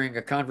triggering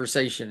a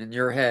conversation in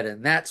your head,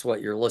 and that's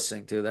what you're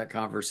listening to, that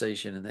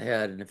conversation in the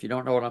head. And if you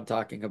don't know what I'm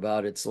talking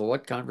about, it's well,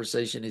 what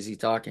conversation is he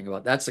talking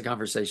about? That's the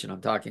conversation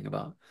I'm talking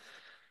about.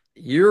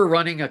 You're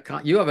running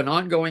you have an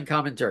ongoing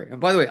commentary.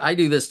 And by the way, I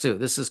do this too.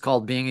 This is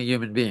called being a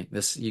human being.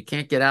 This you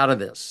can't get out of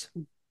this.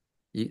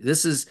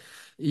 This is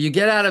you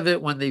get out of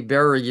it when they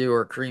bury you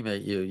or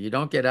cremate you. You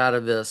don't get out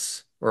of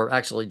this, or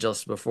actually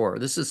just before.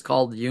 This is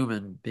called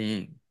human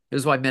being. This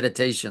is why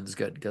meditation's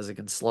good because it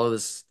can slow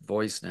this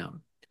voice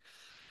down.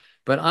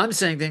 But I'm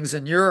saying things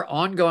and you're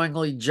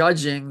ongoingly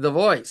judging the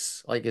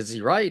voice. Like, is he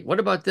right? What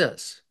about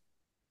this?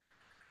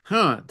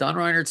 Don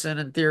Reinertson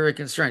and theory of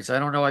constraints. I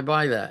don't know. I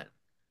buy that.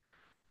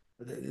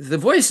 The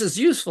voice is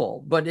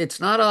useful, but it's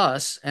not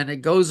us, and it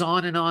goes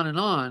on and on and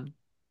on,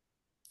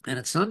 and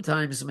it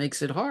sometimes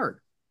makes it hard.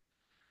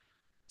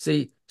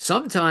 See,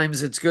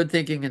 sometimes it's good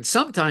thinking, and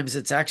sometimes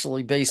it's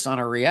actually based on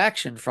a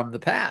reaction from the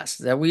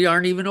past that we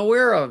aren't even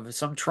aware of,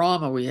 some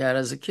trauma we had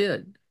as a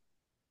kid.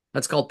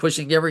 That's called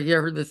pushing. You ever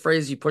heard the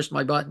phrase, you pushed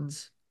my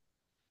buttons?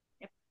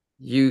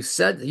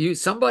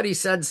 Somebody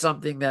said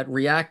something that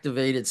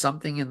reactivated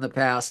something in the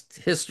past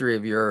history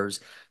of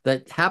yours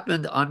that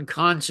happened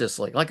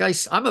unconsciously. Like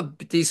I'm a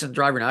decent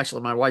driver now.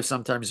 Actually, my wife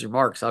sometimes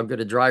remarks how good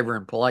a driver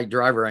and polite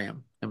driver I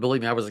am. And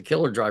believe me, I was a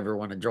killer driver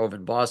when I drove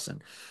in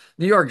Boston.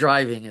 New York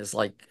driving is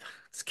like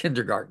it's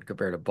kindergarten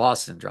compared to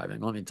Boston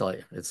driving. Let me tell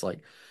you, it's like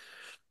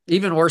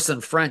even worse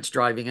than French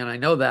driving. And I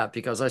know that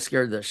because I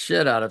scared the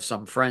shit out of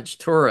some French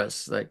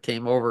tourists that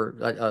came over.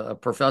 A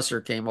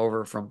professor came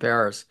over from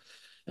Paris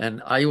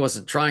and I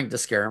wasn't trying to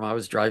scare him. I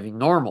was driving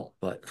normal.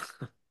 But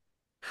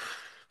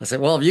I said,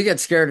 well, if you get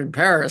scared in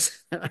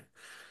Paris,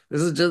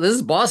 this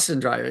is Boston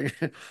driving.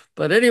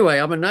 But anyway,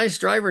 I'm a nice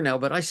driver now,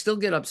 but I still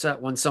get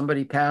upset when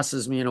somebody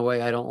passes me in a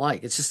way I don't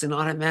like. It's just an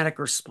automatic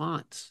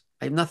response.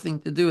 I have nothing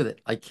to do with it.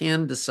 I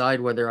can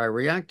decide whether I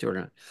react to it or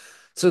not.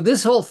 So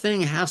this whole thing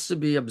has to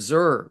be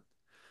observed.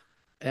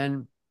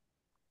 And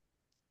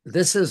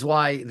this is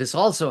why this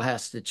also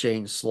has to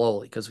change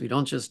slowly because we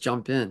don't just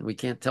jump in. We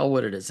can't tell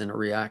what it is and it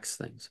reacts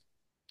things.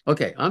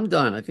 Okay, I'm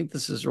done. I think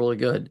this is really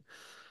good.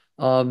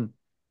 Um,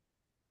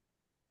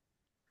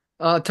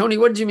 Tony,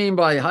 what did you mean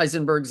by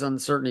Heisenberg's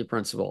uncertainty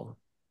principle?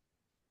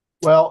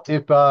 Well,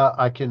 if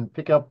I can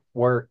pick up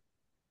where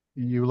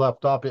you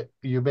left off,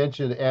 you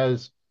mentioned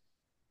as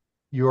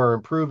you are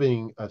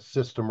improving a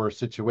system or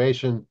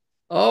situation,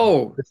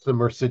 Oh,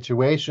 system or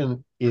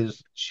situation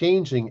is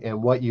changing,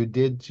 and what you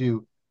did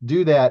to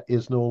do that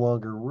is no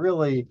longer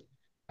really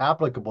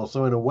applicable.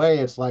 So in a way,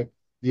 it's like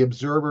the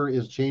observer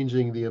is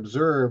changing the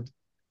observed.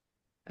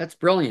 that's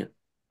brilliant.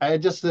 I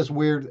just this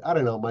weird, I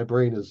don't know, my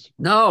brain is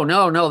No,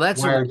 no, no.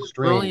 That's a wired really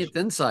strange. brilliant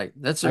insight.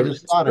 I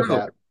just It's thought of true.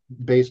 that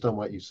based on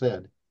what you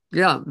said.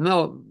 Yeah,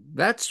 no,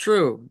 that's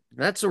true.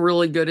 That's a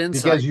really good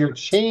Because insight. you're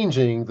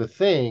changing the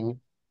thing,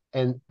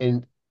 and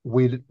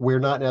we're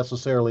not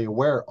necessarily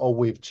aware, oh,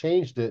 we've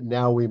changed it.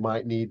 Now we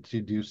might need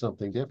to do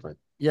something different.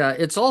 Yeah,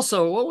 it's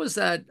also what was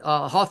that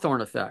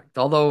Hawthorne effect?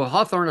 Although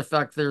Hawthorne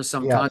effect, there's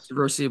some Yes.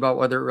 controversy about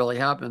whether it really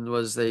happened.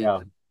 Was they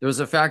Yeah. there was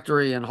a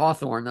factory in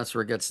Hawthorne, that's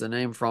where it gets the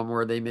name from,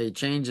 where they made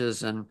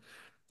changes, and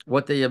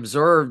what they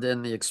observed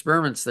in the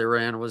experiments they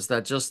ran was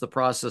that just the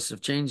process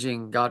of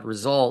changing got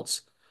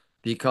results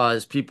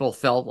because people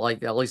felt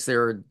like at least they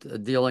were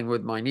dealing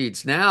with my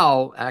needs.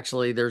 Now,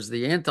 actually, there's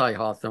the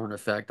anti-Hawthorne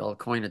effect. I'll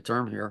coin a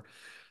term here.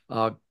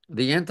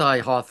 The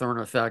anti-Hawthorne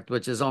effect,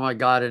 which is, oh my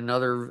God,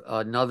 another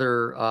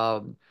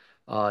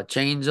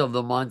change of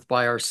the month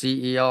by our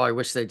CEO. I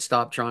wish they'd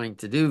stop trying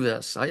to do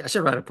this. I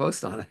should write a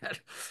post on that.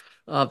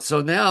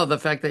 So now the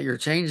fact that you're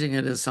changing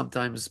it is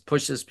sometimes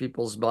pushes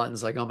people's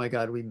buttons like, oh my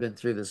God, we've been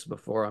through this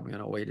before. I'm going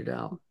to wait it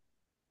out.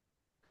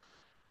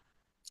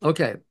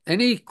 Okay.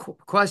 Any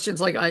questions?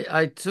 Like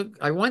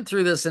I went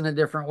through this in a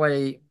different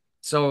way.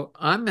 So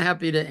I'm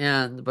happy to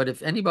end, but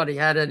if anybody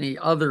had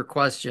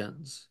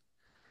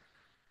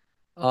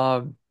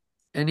um,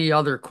 any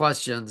other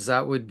questions,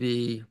 that would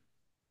be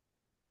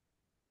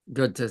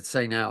good to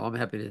say now. I'm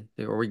happy to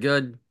do. Are we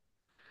good?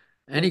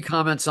 Yeah. Any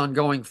comments on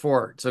going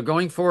forward? So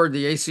going forward,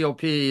 the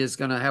ACOP is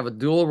going to have a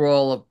dual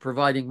role of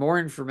providing more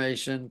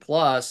information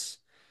plus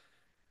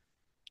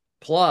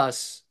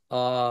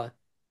uh,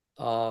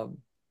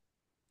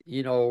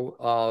 you know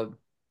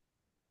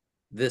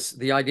this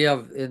the idea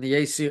of in the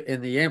AC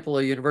in the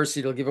Amplia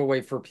University to give a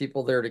way for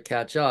people there to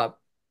catch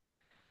up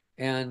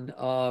and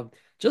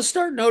just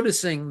start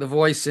noticing the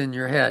voice in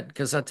your head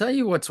because I'll tell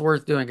you what's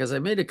worth doing because I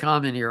made a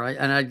comment here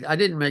I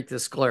didn't make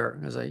this clear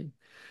because I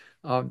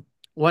um,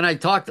 when I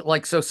talked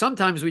like so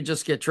sometimes we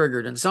just get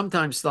triggered and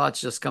sometimes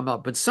thoughts just come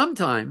up but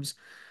sometimes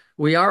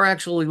we are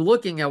actually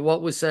looking at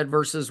what was said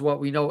versus what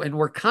we know, and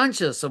we're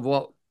conscious of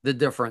what the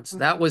difference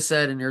that Mhm. was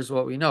said, and here's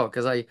what we know.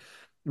 Because I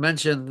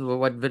mentioned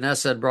what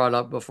Vanessa had brought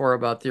up before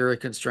about theory,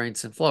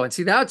 constraints, and flow, and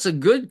see that's a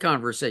good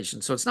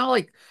conversation. So it's not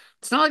like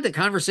the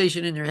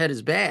conversation in your head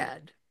is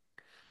bad,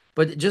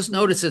 but just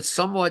notice Mhm. it's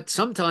somewhat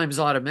sometimes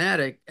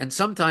automatic, and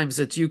sometimes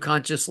it's you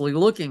consciously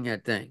looking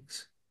at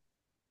things.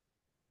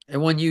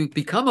 And when you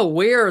become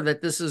aware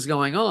that this is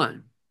going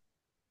on,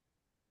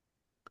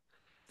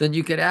 then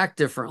you could act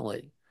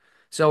differently.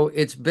 So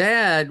it's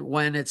bad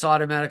when it's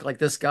automatic, like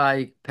this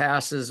guy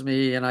passes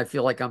me and I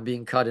feel like I'm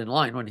being cut in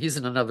line. When he's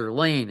in another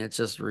lane, it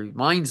just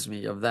reminds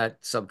me of that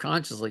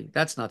subconsciously.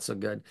 That's not so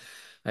good.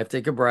 I have to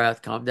take a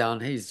breath, calm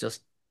down. He's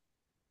just,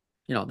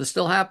 this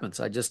still happens.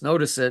 I just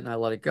notice it and I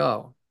let it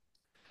go.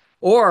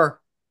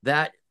 Or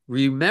that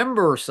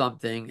remember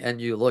something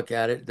and you look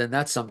at it, then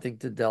that's something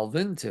to delve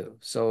into.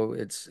 So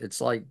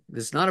it's like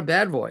it's not a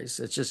bad voice.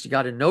 It's just you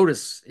got to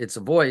notice it's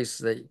a voice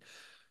that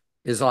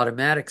is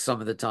automatic some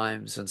of the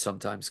times and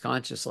sometimes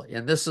consciously.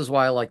 And this is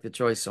why I like the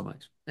choice so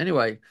much.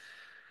 Anyway,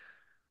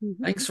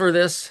 Mhm. thanks for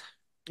this.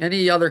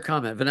 Any other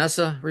comment?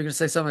 Vanessa, were you going to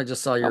say something? I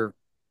just saw Oh,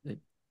 it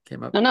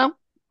came up. no, no,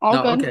 all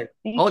No, good. okay.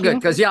 All Thank good. you.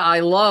 Because, yeah, I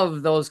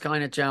love those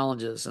kind of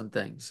challenges and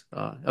things.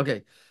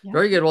 Okay. Yeah.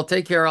 Very good. Well,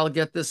 take care. I'll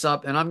get this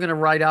up and I'm going to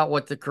write out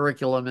what the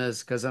curriculum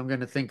is because I'm going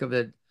to think of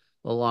it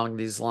along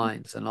these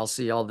lines. And I'll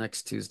see y'all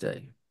next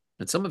Tuesday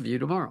and some of you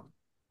tomorrow.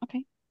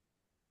 Okay.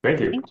 Thank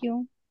you. Thank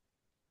you.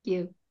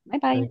 You. Bye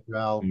bye. Thank you,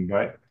 Al.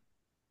 Bye.